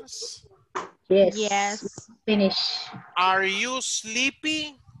questions? Yes. Yes. Finish. Are you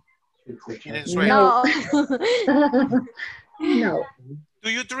sleepy? Tienen No. sueño. No. Do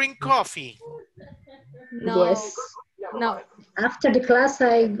you drink coffee? No. Yes. No. After the class,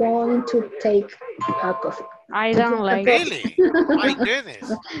 I'm going to take a coffee. I don't like it. Really? My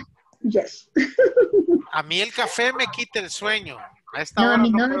goodness. Yes. A mí el café me quita el sueño. A esta No, a hora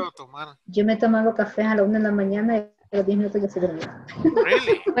mí no no. puedo tomar. Yo me he tomado café a la 1 de la mañana y a los 10 minutos ya se dormía.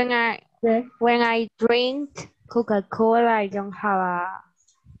 Really? When I drink Coca-Cola, I don't have a...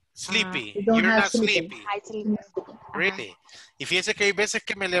 Sleepy. You don't You're have not sleeping. sleepy. I sleep. Really? Y fíjese que hay veces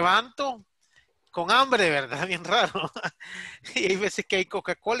que me levanto con hambre, ¿verdad? Bien raro. Y hay veces que hay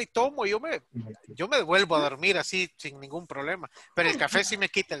Coca-Cola y tomo. Yo me vuelvo a dormir así sin ningún problema. Pero el café sí me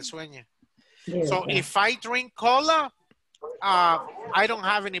quita el sueño. So if I drink cola, I don't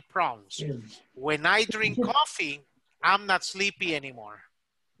have any problems. When I drink coffee, I'm not sleepy anymore.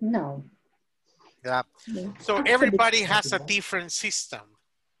 No. Yeah. So everybody has a different system.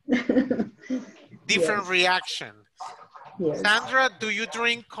 Different reaction. Yes. Sandra, do you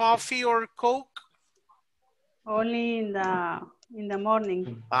drink coffee or Coke? Only in the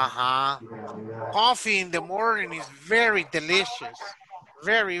morning. Coffee in the morning is very delicious.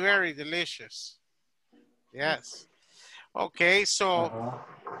 Very, very delicious. Yes. Okay, so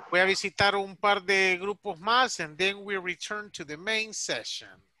voy a visitar un par de grupos más and then we return to the main session.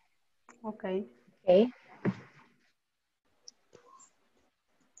 Okay. Okay.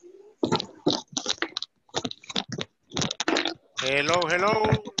 Hello, hello.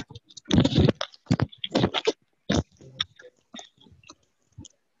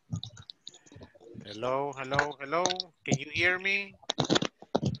 Hello, hello, hello. Can you hear me?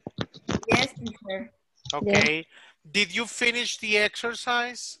 Yes, teacher. Okay. Did you finish the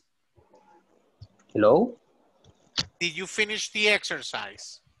exercise? Hello? Did you finish the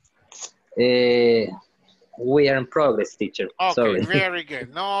exercise? We are in progress, teacher. Okay, Sorry. very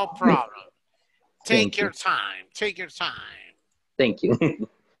good. No problem. Take Thank your you. time. Take your time. Thank you.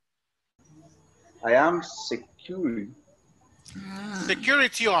 I am security.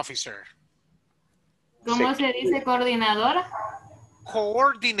 Security officer. ¿Cómo se dice coordinadora?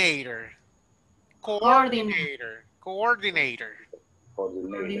 Coordinator. Coordinator. Coordinator.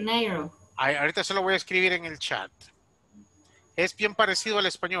 Coordinator. Ay, ahorita se lo voy a escribir en el chat. Es bien parecido al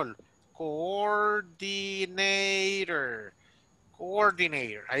español. Coordinator.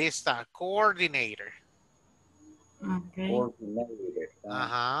 Coordinator. Ahí está. Coordinator. Okay. Coordinator.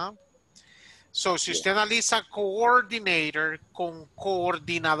 Ajá. So, si usted analiza coordinator con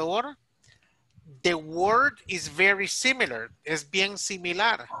coordinador, the word is very similar. Es bien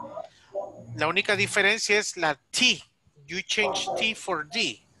similar. La única diferencia es la T. You change T for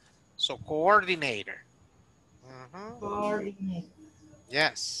D. So, coordinator. Coordinator.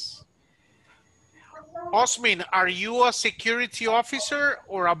 Yes. Osmin, are you a security officer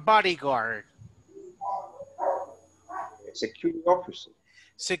or a bodyguard? Security officer.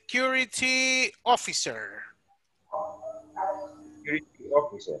 Security officer. Security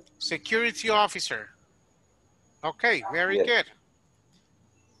officer. Security officer. Okay, very Yes. good.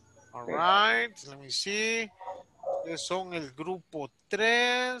 All right, let me see. Ustedes son el grupo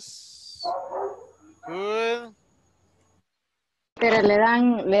 3. Good. Pero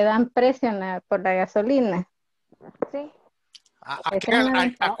le dan precio por la gasolina. Sí.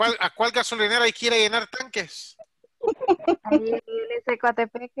 ¿A cuál gasolinera quiere llenar tanques? Ahí ese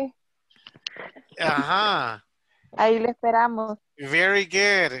Coatepeque. Ajá. Ahí le esperamos. Very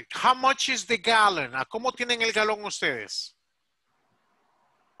good. How much is the gallon? ¿A cómo tienen el galón ustedes?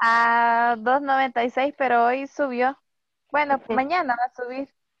 A 2.96, pero hoy subió. Bueno, mañana va a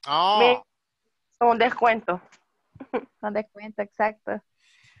subir. Oh. Un descuento. Con descuento, exacto.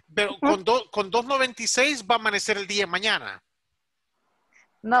 Pero con 2.96 va a amanecer el día de mañana.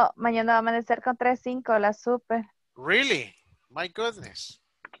 No, mañana va a amanecer con 3.5, la super. Really? My goodness.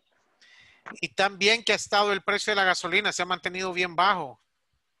 Y también que ha estado el precio de la gasolina, se ha mantenido bien bajo.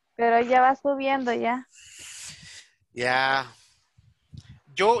 Pero ya va subiendo ya. Ya.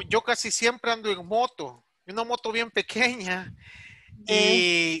 Yo casi siempre ando en moto. Una moto bien pequeña.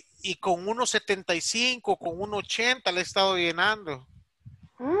 Y con 1.75, con 1.80 le he estado llenando.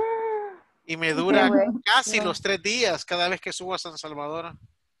 Y me dura casi los 3 días cada vez que subo a San Salvador.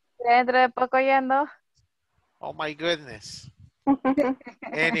 Dentro de poco ya no. Oh my goodness.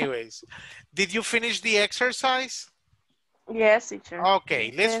 Anyways, did you finish the exercise? Yes, teacher.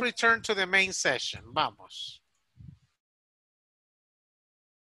 Okay, let's return to the main session. Vamos.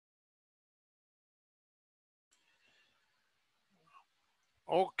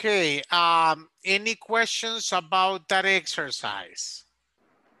 Okay, any questions about that exercise?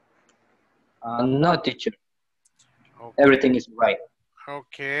 No, teacher. Okay. Everything is right.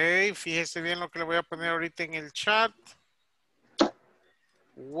 Ok, fíjese bien lo que le voy a poner ahorita en el chat.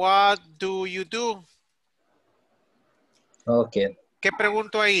 What do you do? Okay. ¿Qué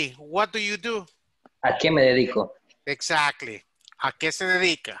pregunto ahí? What do you do? ¿A qué me dedico? Exactly. ¿A qué se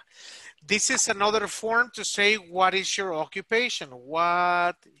dedica? This is another form to say what is your occupation.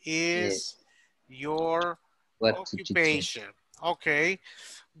 What is your occupation? Okay.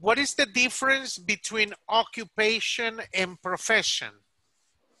 What is the difference between occupation and profession?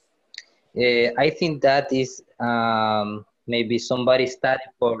 I think that is maybe somebody study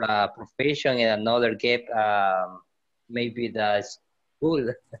for a profession and another get maybe the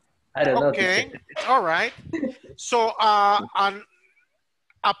school. I don't know. Okay, all right. So,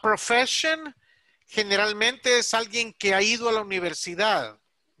 a profession generalmente es alguien que ha ido a la universidad.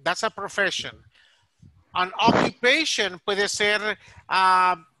 That's a profession. An occupation puede ser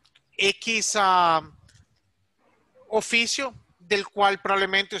X oficio del cual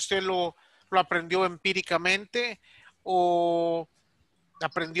probablemente usted lo aprendió empíricamente o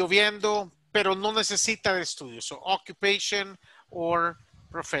aprendió viendo, pero no necesita de estudio. So, occupation or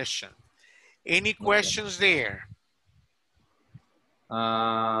profession. Any questions there?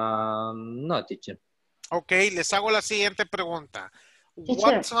 No, teacher. Okay, les hago la siguiente pregunta. Teacher.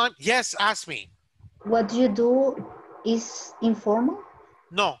 What time? Yes, ask me. What you do is informal?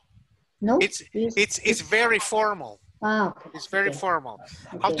 No. No? It's very formal. Okay. It's very formal.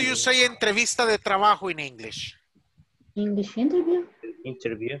 How do you say entrevista de trabajo in English? English interview?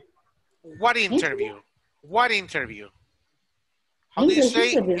 Interview. What interview? What interview? How do you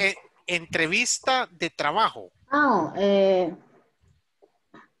say entrevista de trabajo? Oh,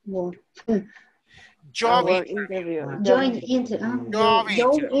 well. Job Work interview. Job interview.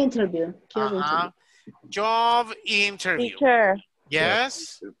 Job interview. Teacher,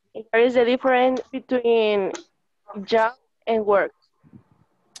 Yes. what is the difference between job and work?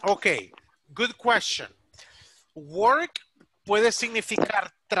 Okay, good question. Work puede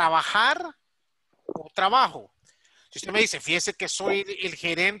significar trabajar o trabajo. Si usted me dice, fíjese que soy el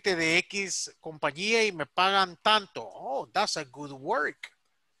gerente de X compañía y me pagan tanto. Oh, that's a good work.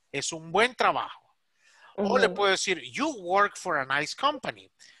 Es un buen trabajo. O le puedo decir, you work for a nice company.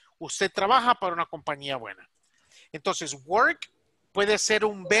 Usted trabaja para una compañía buena. Entonces, work puede ser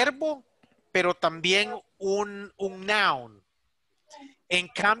un verbo, pero también un noun. En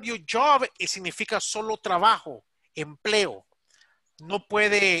cambio, job significa solo trabajo, empleo. No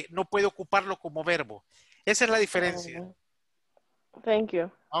puede ocuparlo como verbo. Esa es la diferencia. Thank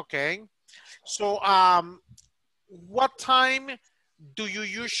you. Okay. So, what time do you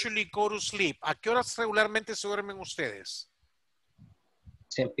usually go to sleep? ¿A qué horas regularmente se duermen ustedes?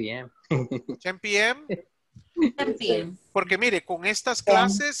 10 p.m. 10 p.m. 10 p.m. Porque mire, con estas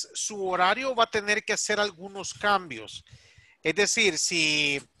clases su horario va a tener que hacer algunos cambios. Es decir,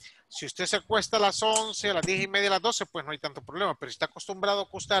 si usted se acuesta a las 11, a las 10:30, a las 12, pues no hay tanto problema. Pero si está acostumbrado a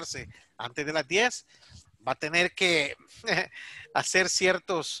acostarse antes de las 10, va a tener que hacer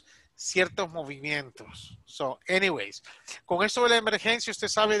ciertos movimientos. So, anyways, con esto de la emergencia, usted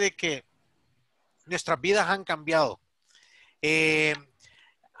sabe de que nuestras vidas han cambiado.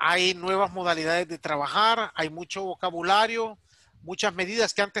 Hay nuevas modalidades de trabajar, hay mucho vocabulario, muchas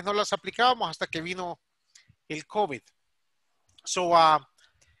medidas que antes no las aplicábamos hasta que vino el COVID. So, how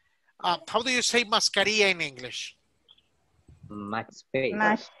do you say mascarilla in English? Mask.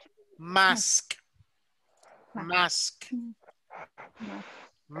 Mask. Mask.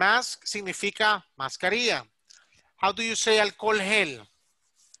 Mask significa mascarilla. How do you say alcohol gel?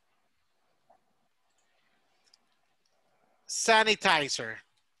 Sanitizer.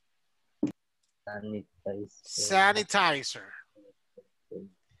 Sanitizer.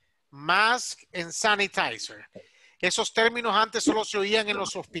 Mask and sanitizer. Esos términos antes solo se oían en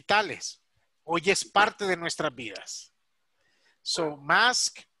los hospitales. Hoy es parte de nuestras vidas. So,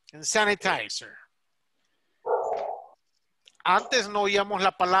 mask and sanitizer. Antes no oíamos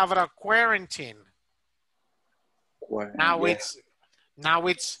la palabra quarantine. Now it's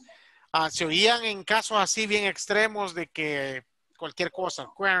se oían en casos así bien extremos de que cualquier cosa,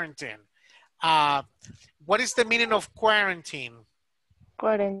 quarantine. What is the meaning of quarantine?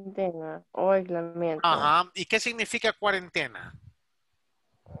 Cuarentena o aislamiento. Ajá. ¿Y qué significa cuarentena?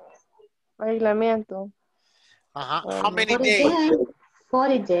 Aislamiento. Ajá. How many days?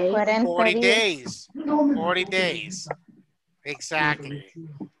 40 days. 40 days. 40 days. Exactly.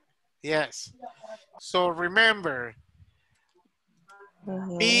 Yes. So remember,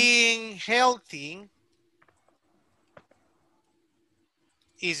 being healthy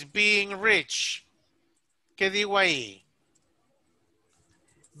is being rich. ¿Qué digo ahí?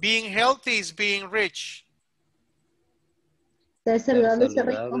 Being healthy is being rich. Ser saludable es ser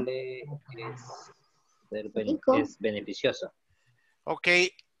rico. Es beneficioso. Ok.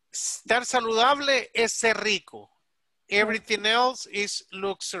 Estar saludable es ser rico. Everything else is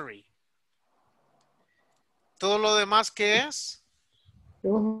luxury. Todo lo demás, ¿qué es?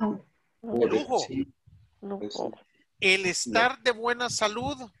 Lujo. Lujo. El estar de buena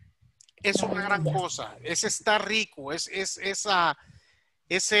salud es una gran cosa. Es estar rico. Ese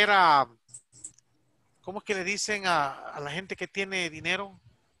era, ¿cómo es que le dicen a la gente que tiene dinero?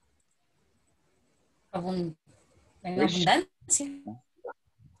 En abundancia.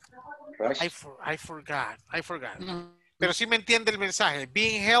 I forgot. Pero sí me entiende el mensaje.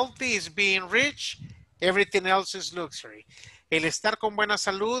 Being healthy is being rich. Everything else is luxury. El estar con buena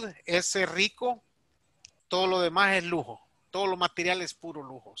salud es ser rico. Todo lo demás es lujo. Todo lo material es puro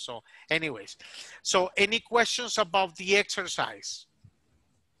lujo. So, anyways. So, any questions about the exercise?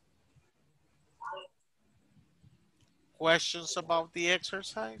 Questions about the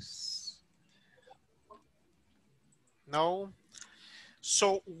exercise? No?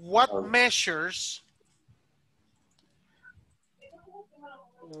 So, what measures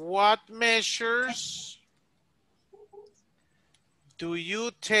do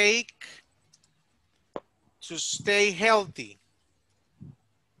you take to stay healthy?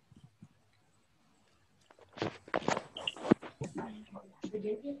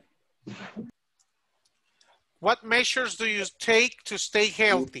 What measures do you take to stay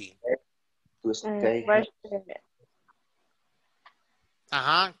healthy?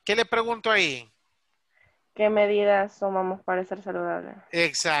 Ajá. ¿Qué le pregunto ahí? ¿Qué medidas tomamos para ser saludables?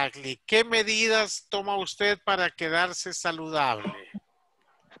 Exactly. ¿Qué medidas toma usted para quedarse saludable?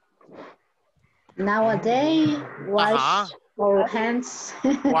 Nowadays, wash our hands.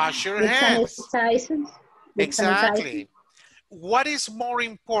 Wash your with hands. sanitizer. Exactly. What is more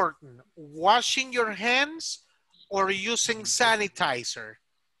important, washing your hands or using sanitizer?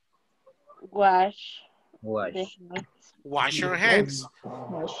 Wash. Wash. Wash your hands.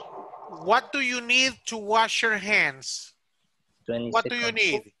 Wash. What do you need to wash your hands? 20 What do you seconds.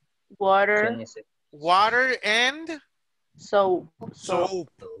 need? Water. 20 seconds. Water and? Soap. Soap.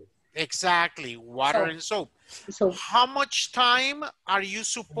 Exactly. Water and soap. How much time are you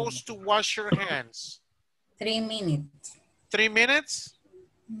supposed to wash your hands? 3 minutes. 3 minutes?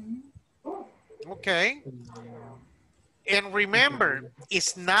 Okay. And remember,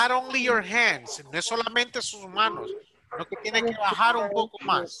 it's not only your hands, no es solamente sus manos, lo que tiene que bajar un poco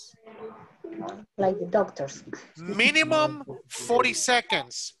más. Like the doctors. Minimum 40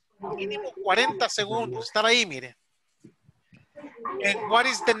 seconds. Mínimo 40 segundos. Estar ahí, mire. And what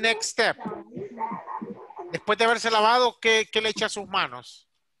is the next step? Después de haberse lavado, ¿qué le echa a sus manos?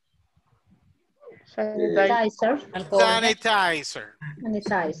 Sanitizer. Sanitizer.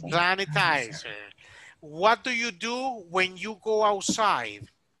 Sanitizer. Sanitizer. What do you do when you go outside?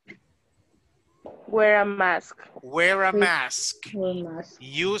 Wear a mask. Wear a mask. Wear a mask.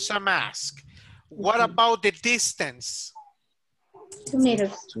 Use a mask. What about the distance? 2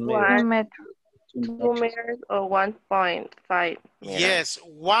 meters. 2 meters. 2 meters or 1.5 meters. Yes,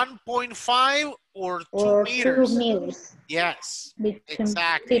 1.5 or 2 meters. 2 meters. Yes, Between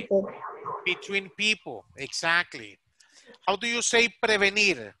exactly. people. Between people, exactly. How do you say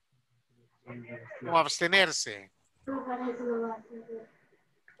prevenir? O abstenerse.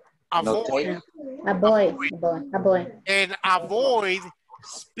 Avoid. Avoid. And avoid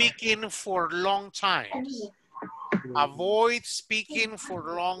speaking for long times. Avoid speaking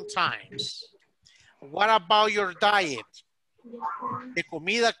for long times. What about your diet? De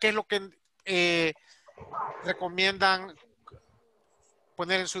comida, ¿qué es lo que recomiendan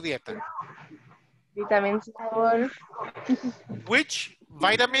poner en su dieta? Vitamin C. Which?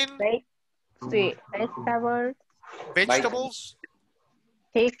 Vitamin? Sí. Vegetables. Vegetables?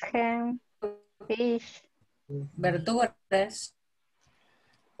 Chicken. Fish. Verduras.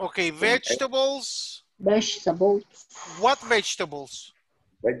 Okay, vegetables. Vegetables. What vegetables?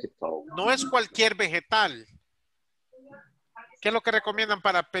 Vegetable. No es cualquier vegetal. ¿Qué es lo que recomiendan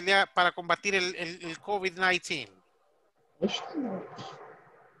para pelear, para combatir el COVID-19?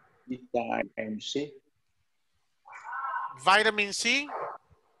 Vitamin C. Vitamin C.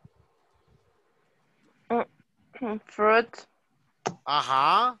 Fruit.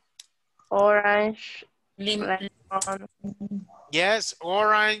 Ajá. Orange. Lemon. Yes,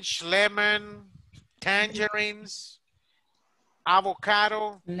 orange, lemon, tangerines,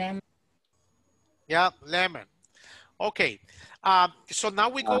 avocado. Lemon. Yeah, lemon. Okay. So now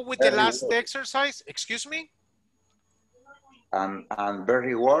we go with the last exercise. Excuse me? And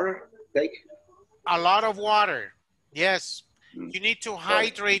very water take. A lot of water. Yes. You need to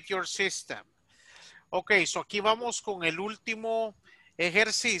hydrate your system. Okay, so aquí vamos con el último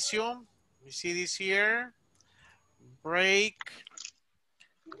ejercicio. Let me see this here. Break.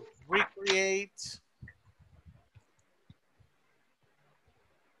 Recreate.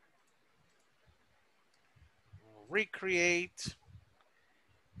 Recreate.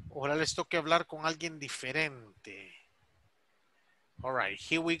 Ahora les toca hablar con alguien diferente. All right,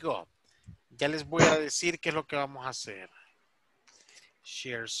 here we go. Ya les voy a decir qué es lo que vamos a hacer.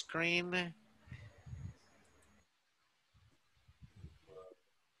 Share screen.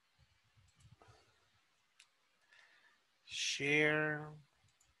 Share.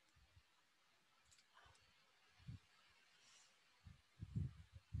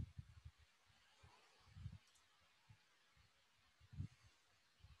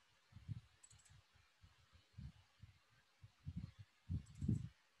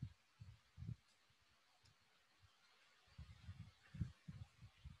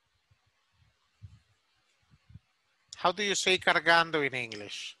 How do you say cargando in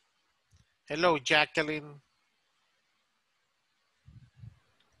English? Hello, Jacqueline.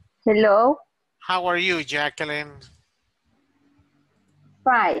 Hello. How are you, Jacqueline?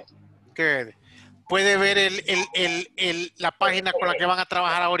 Fine. Good. ¿Puede ver la página con la que van a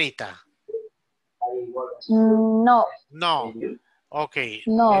trabajar ahorita? No. No. Ok.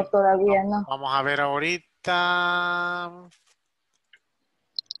 No, todavía no. Vamos a ver ahorita.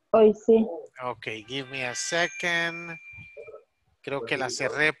 Hoy sí. Ok, give me a second. Creo que la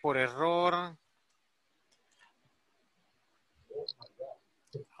cerré por error.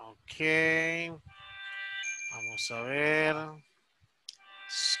 Ok. Vamos a ver.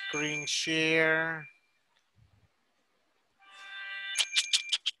 Screen share.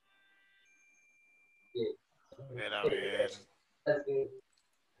 A ver.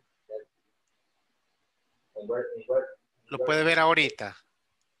 ¿Lo puede ver ahorita?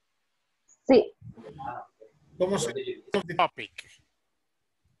 Sí. ¿Cómo se llama el topic?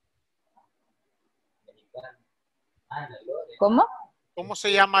 ¿Cómo? ¿Cómo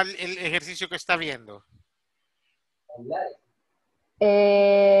se llama el ejercicio que está viendo?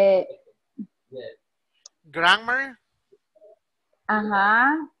 Grammar.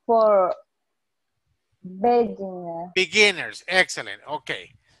 Ajá, for beginners. Beginners, excelente. Ok,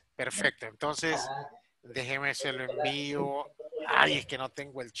 perfecto. Entonces, déjeme se lo envío. Ay, es que no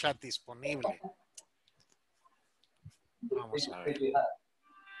tengo el chat disponible. Vamos a ver.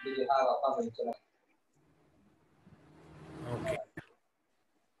 Ok.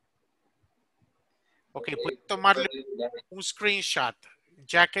 Ok, pueden tomarle un screenshot.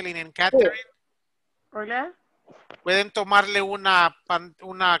 Jacqueline y Catherine. Hola. ¿Pueden tomarle una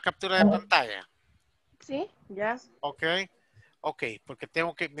captura de pantalla? Sí, ya. Ok. Ok, porque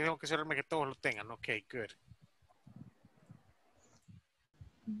tengo que asegurarme que todos lo tengan. Ok, good.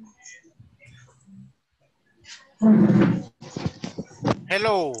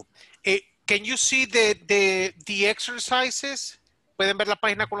 Hello. Can you see the exercises? ¿Pueden ver la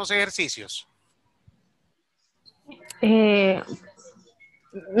página con los ejercicios?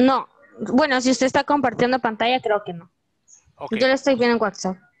 No. Bueno, si usted está compartiendo pantalla, creo que no. Okay. Yo lo estoy viendo en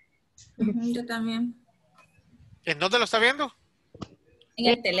WhatsApp. Yo también. ¿En dónde lo está viendo? En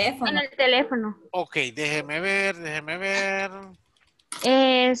el teléfono. En el teléfono. Ok, déjeme ver.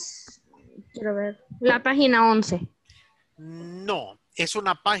 Quiero ver, la página 11. No, es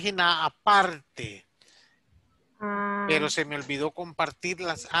una página aparte. Ah. Pero se me olvidó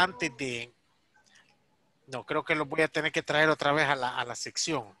compartirlas antes de... No, creo que lo voy a tener que traer otra vez a la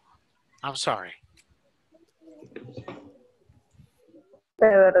sección. I'm sorry. De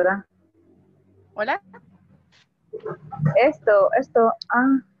verdad. Hola. Esto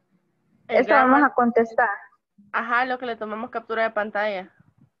grammar. vamos a contestar. Ajá, lo que le tomamos captura de pantalla.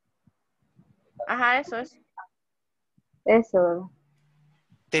 Ajá, eso es. Eso.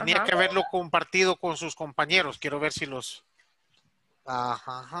 Tenía que haberlo compartido con sus compañeros. Quiero ver si los...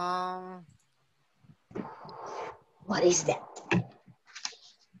 Ajá. What is that?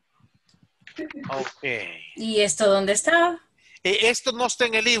 Ok. ¿Y esto dónde está? Esto no está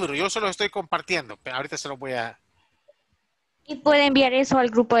en el libro. Yo se lo estoy compartiendo. Pero ahorita se lo voy a... Y puede enviar eso al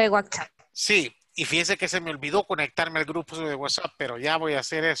grupo de WhatsApp. Sí. Y fíjense que se me olvidó conectarme al grupo de WhatsApp. Pero ya voy a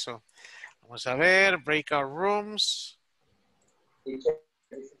hacer eso. Vamos a ver. Breakout rooms.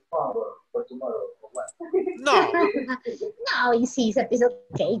 No. No, ISSS, a piece of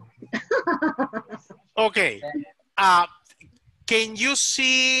cake. Okay. Can you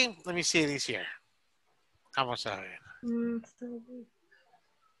see? Let me see this here. Vamos a ver.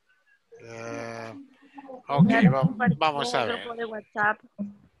 Okay, vamos a ver.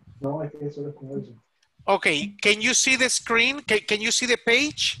 Okay, can you see the screen? Can you see the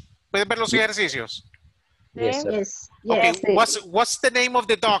page? ¿Pueden ver los ejercicios? Yes, sir. Yes. Okay, Yes. what's the name of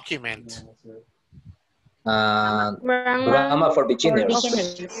the document? Grammar for beginners.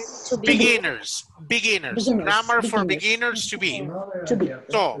 Beginners. Grammar for beginners to be.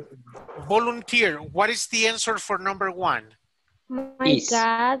 So, volunteer. What is the answer for number 1? My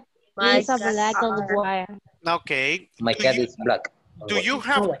cat is a black and white. Okay. My cat is black. Do you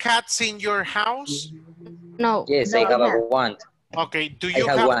have cats in your house? No. Yes, I have one. Okay. Do I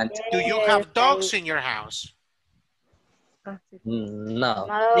have one. have dogs in your house? No.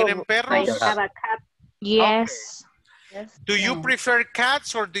 ¿Tienen perros? I don't have. Yes. Do you prefer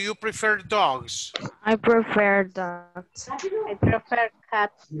cats or do you prefer dogs? I prefer dogs. I prefer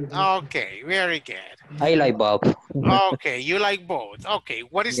cats. Okay, very good. I like Bob. Okay, you like both. Okay,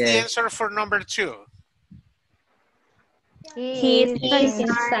 what is the answer for number 2? He is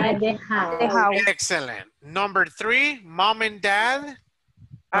inside the house. Excellent. Number 3, mom and dad?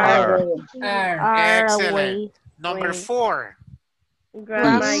 Are Excellent. away. Number 4?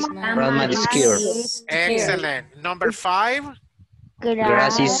 Grandma is scared. Excellent. Number 5?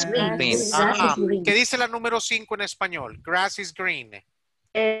 Grass is green. ¿Qué dice la número 5 en español? Grass is green.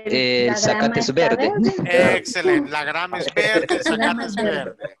 El zacate es verde. Excelente. La grama es verde, el zacate es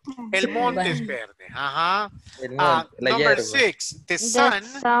verde. El monte es verde. Ajá. Number 6. The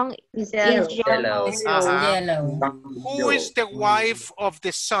sun is yellow. Who is the wife of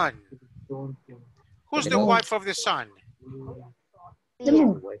the sun? Who's the wife of the sun? The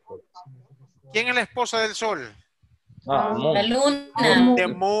moon. ¿Quién es la esposa del sol? Moon. La luna. The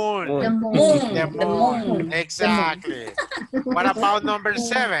moon. The moon. Exactly. What about number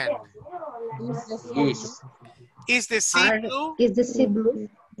 7? Is the sea blue? Is the sea blue?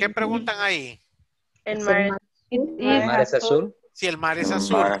 ¿Qué preguntan ahí? El mar El mar es azul. Si el mar es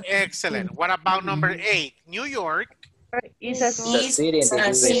azul. Excellent. What about number 8? New York. Is a city in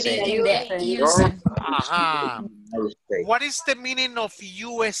the USA. USA. Ajá. What is the meaning of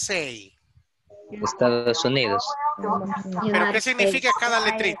USA? Estados Unidos. ¿Pero qué significa cada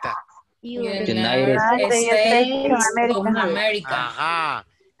letrita? United States of America. Ajá.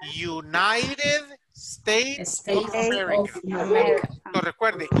 United States of America. So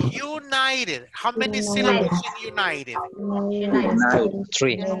recuerde, United. How many syllables in United?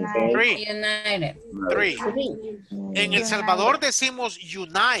 Three. United. Three. En El Salvador decimos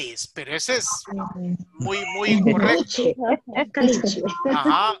unice, pero ese es muy incorrecto.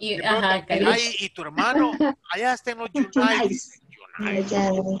 Ajá. Ay, y tu hermano, allá están los unites.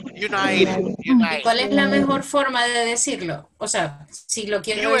 United. ¿Y cuál es la mejor forma de decirlo? O sea, si lo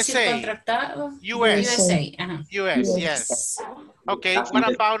quiero decir contractado. USA. Ajá. US, yes. Okay, what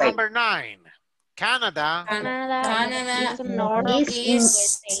about number 9? Canada. Canada is north of the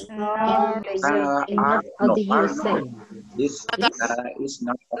USA.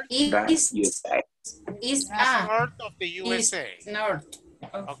 Is north of the USA. North.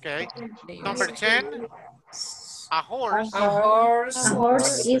 Okay. Number 10. A horse. A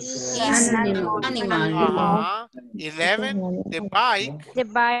horse is an animal. 11. The bike. The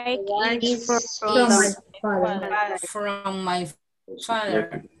bike is from my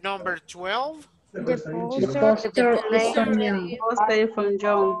father. Number 12. The poster from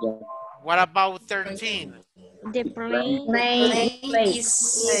John. What about 13? The plane is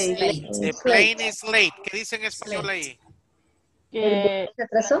late. The plane is late. ¿Qué dice en español ahí? ¿Se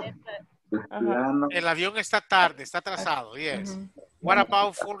atrasó? El avión está tarde, está atrasado. Yes. What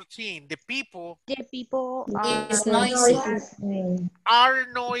about 14? The people is noisy. Are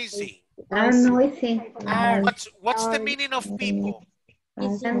noisy. Are noisy. What's the meaning of people?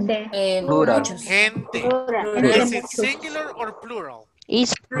 Plural. Gente. Is it singular or plural?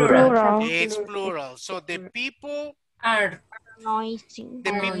 It's plural. It's plural. So the people are noisy.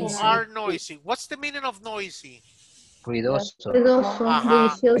 The people are noisy. What's the meaning of noisy? Ruidoso.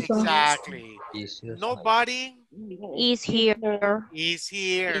 Exactly. Nobody is here. Is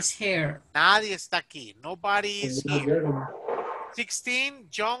here. Is here. Nadie está aquí. Nobody is here. 16.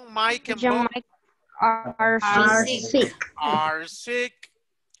 John, Mike, and Bob Are sick. Are sick.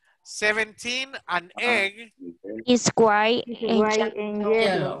 17. An egg Is white and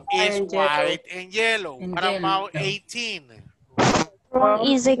yellow. is white and yellow. What about 18? Rome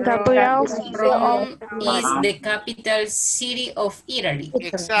is the capital Rome is the capital city of Italy.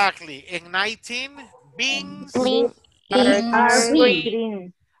 Exactly. In 19, beans are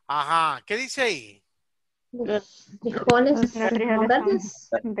green. Ajá. ¿Qué dice ahí? Los frijoles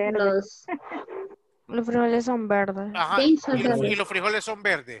son verdes. Los frijoles son verdes. Ajá. Sí, son ¿Y verdes. los frijoles son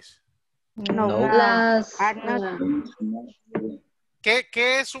verdes? No. ¿Qué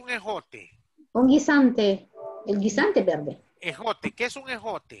es un ejote? Un guisante. El guisante verde. Ejote. ¿Qué es un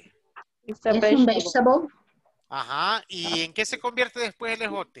ejote? Es un vegetable. Ajá. ¿Y en qué se convierte después el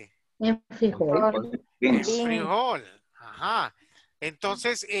ejote? En frijol. En frijol. Ajá.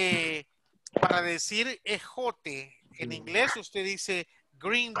 Entonces, para decir ejote en inglés, usted dice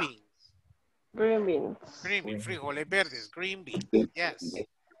green beans. Green beans. Green beans, frijoles verdes, green beans. Yes.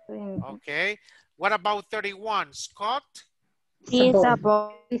 Okay. What about 31? Scott? He is a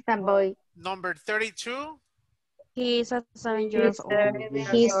boy. He's a boy. Number 32? He is 7 years old.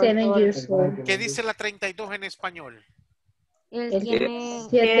 He's 7 years old. ¿Qué dice la 32 en español? Él tiene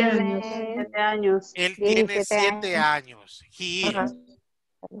 7 años. Él tiene 7 años. He is.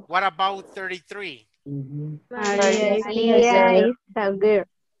 What about 33? Maria is a girl.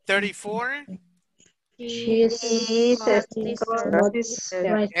 34? She's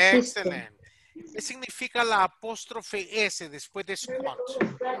Excellent. ¿Qué significa la apóstrofe S después de Scott?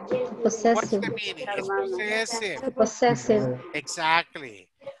 What's the meaning? It's possessive. Possessive. Exactly.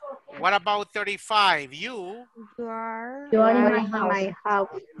 What about 35? You are in my house.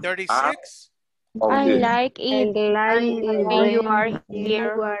 36? I like it when you are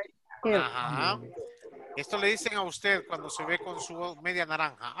here. Ajá. Esto le dicen a usted cuando se ve con su media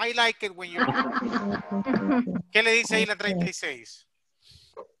naranja. I like it when you... ¿Qué le dice ahí la 36?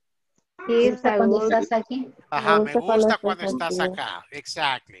 Cuando estás aquí. Ajá, me gusta cuando estás acá.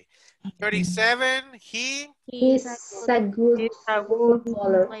 Exactly. 37, He's a good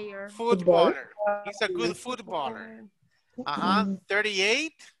footballer. He's a good footballer. Ajá.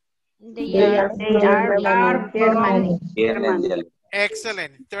 38. They are Germany.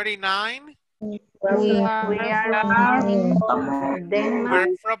 Excellent. 39. We are We're from Denmark.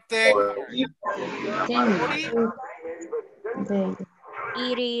 40.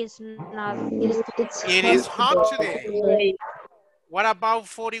 It is not. It is hot today. What about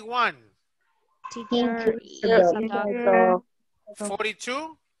 41? Teacher is a dog.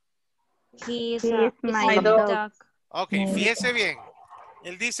 42? He is my a dog. dog. Ok, fíjese bien.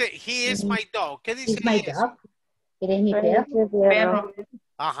 Él dice, he is my dog. ¿Qué dice It's my he is? dog. Eres mi perro.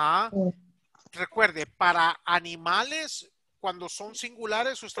 Ajá. Recuerde, para animales, cuando son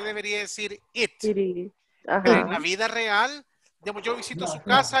singulares, usted debería decir it. Pero en la vida real, digamos, yo visito su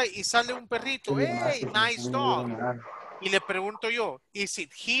casa y sale un perrito. Hey, nice dog. Y le pregunto yo, is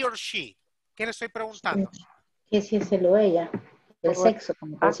it he or she? ¿Qué le estoy preguntando? Que si es él o ella. El sexo,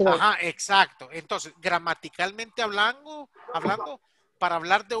 como por decirlo. Ajá, exacto. Entonces, gramaticalmente hablando, para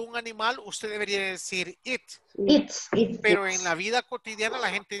hablar de un animal, usted debería decir it. Pero en la vida cotidiana la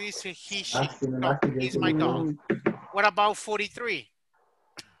gente dice he, she. No, he's my dog. What about 43?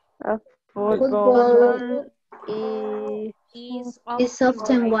 Football is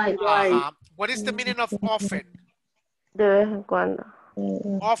often white. Ajá. What is the meaning of often? De vez en cuando.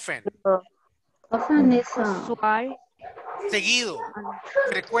 Often. Often is Seguido.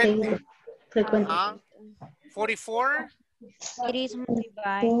 Frecuente. frecuente. Ajá. 44. It is my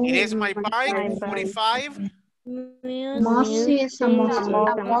bike. It is my bike. 45. Mossy is a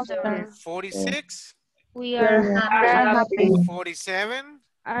monster. 46. We are happy. 47.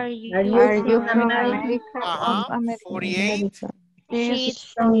 Are you from from America? Ajá. 48. She's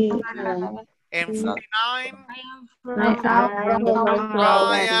From And 49.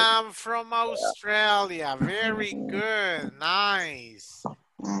 I am from Australia. Very good. Nice.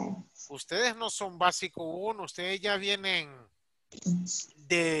 Ustedes no son básico 1. Ustedes ya vienen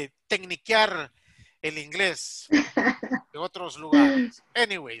de tecniquear el inglés de otros lugares.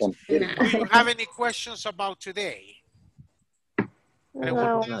 Anyways, do you have any questions about today?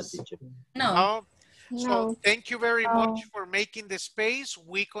 No. No. So thank you very much for making the space.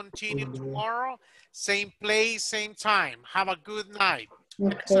 We continue tomorrow. Same place, same time. Have a good night.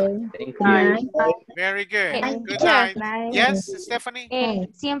 Excellent. Very good. Good Teacher. night. Yes, Stephanie.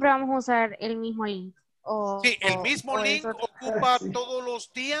 Siempre vamos a usar el mismo link. Sí, el mismo link ocupa todos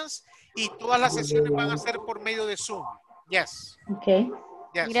los días y todas las sesiones van a ser por medio de Zoom. Yes. Okay.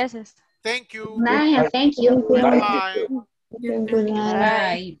 Yes. Gracias. Thank you. Thank you. Bye.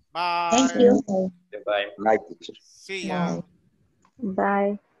 Bye. Bye. Thank you. Bye. Night, teacher. See ya.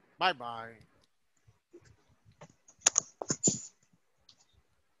 Bye. Bye bye.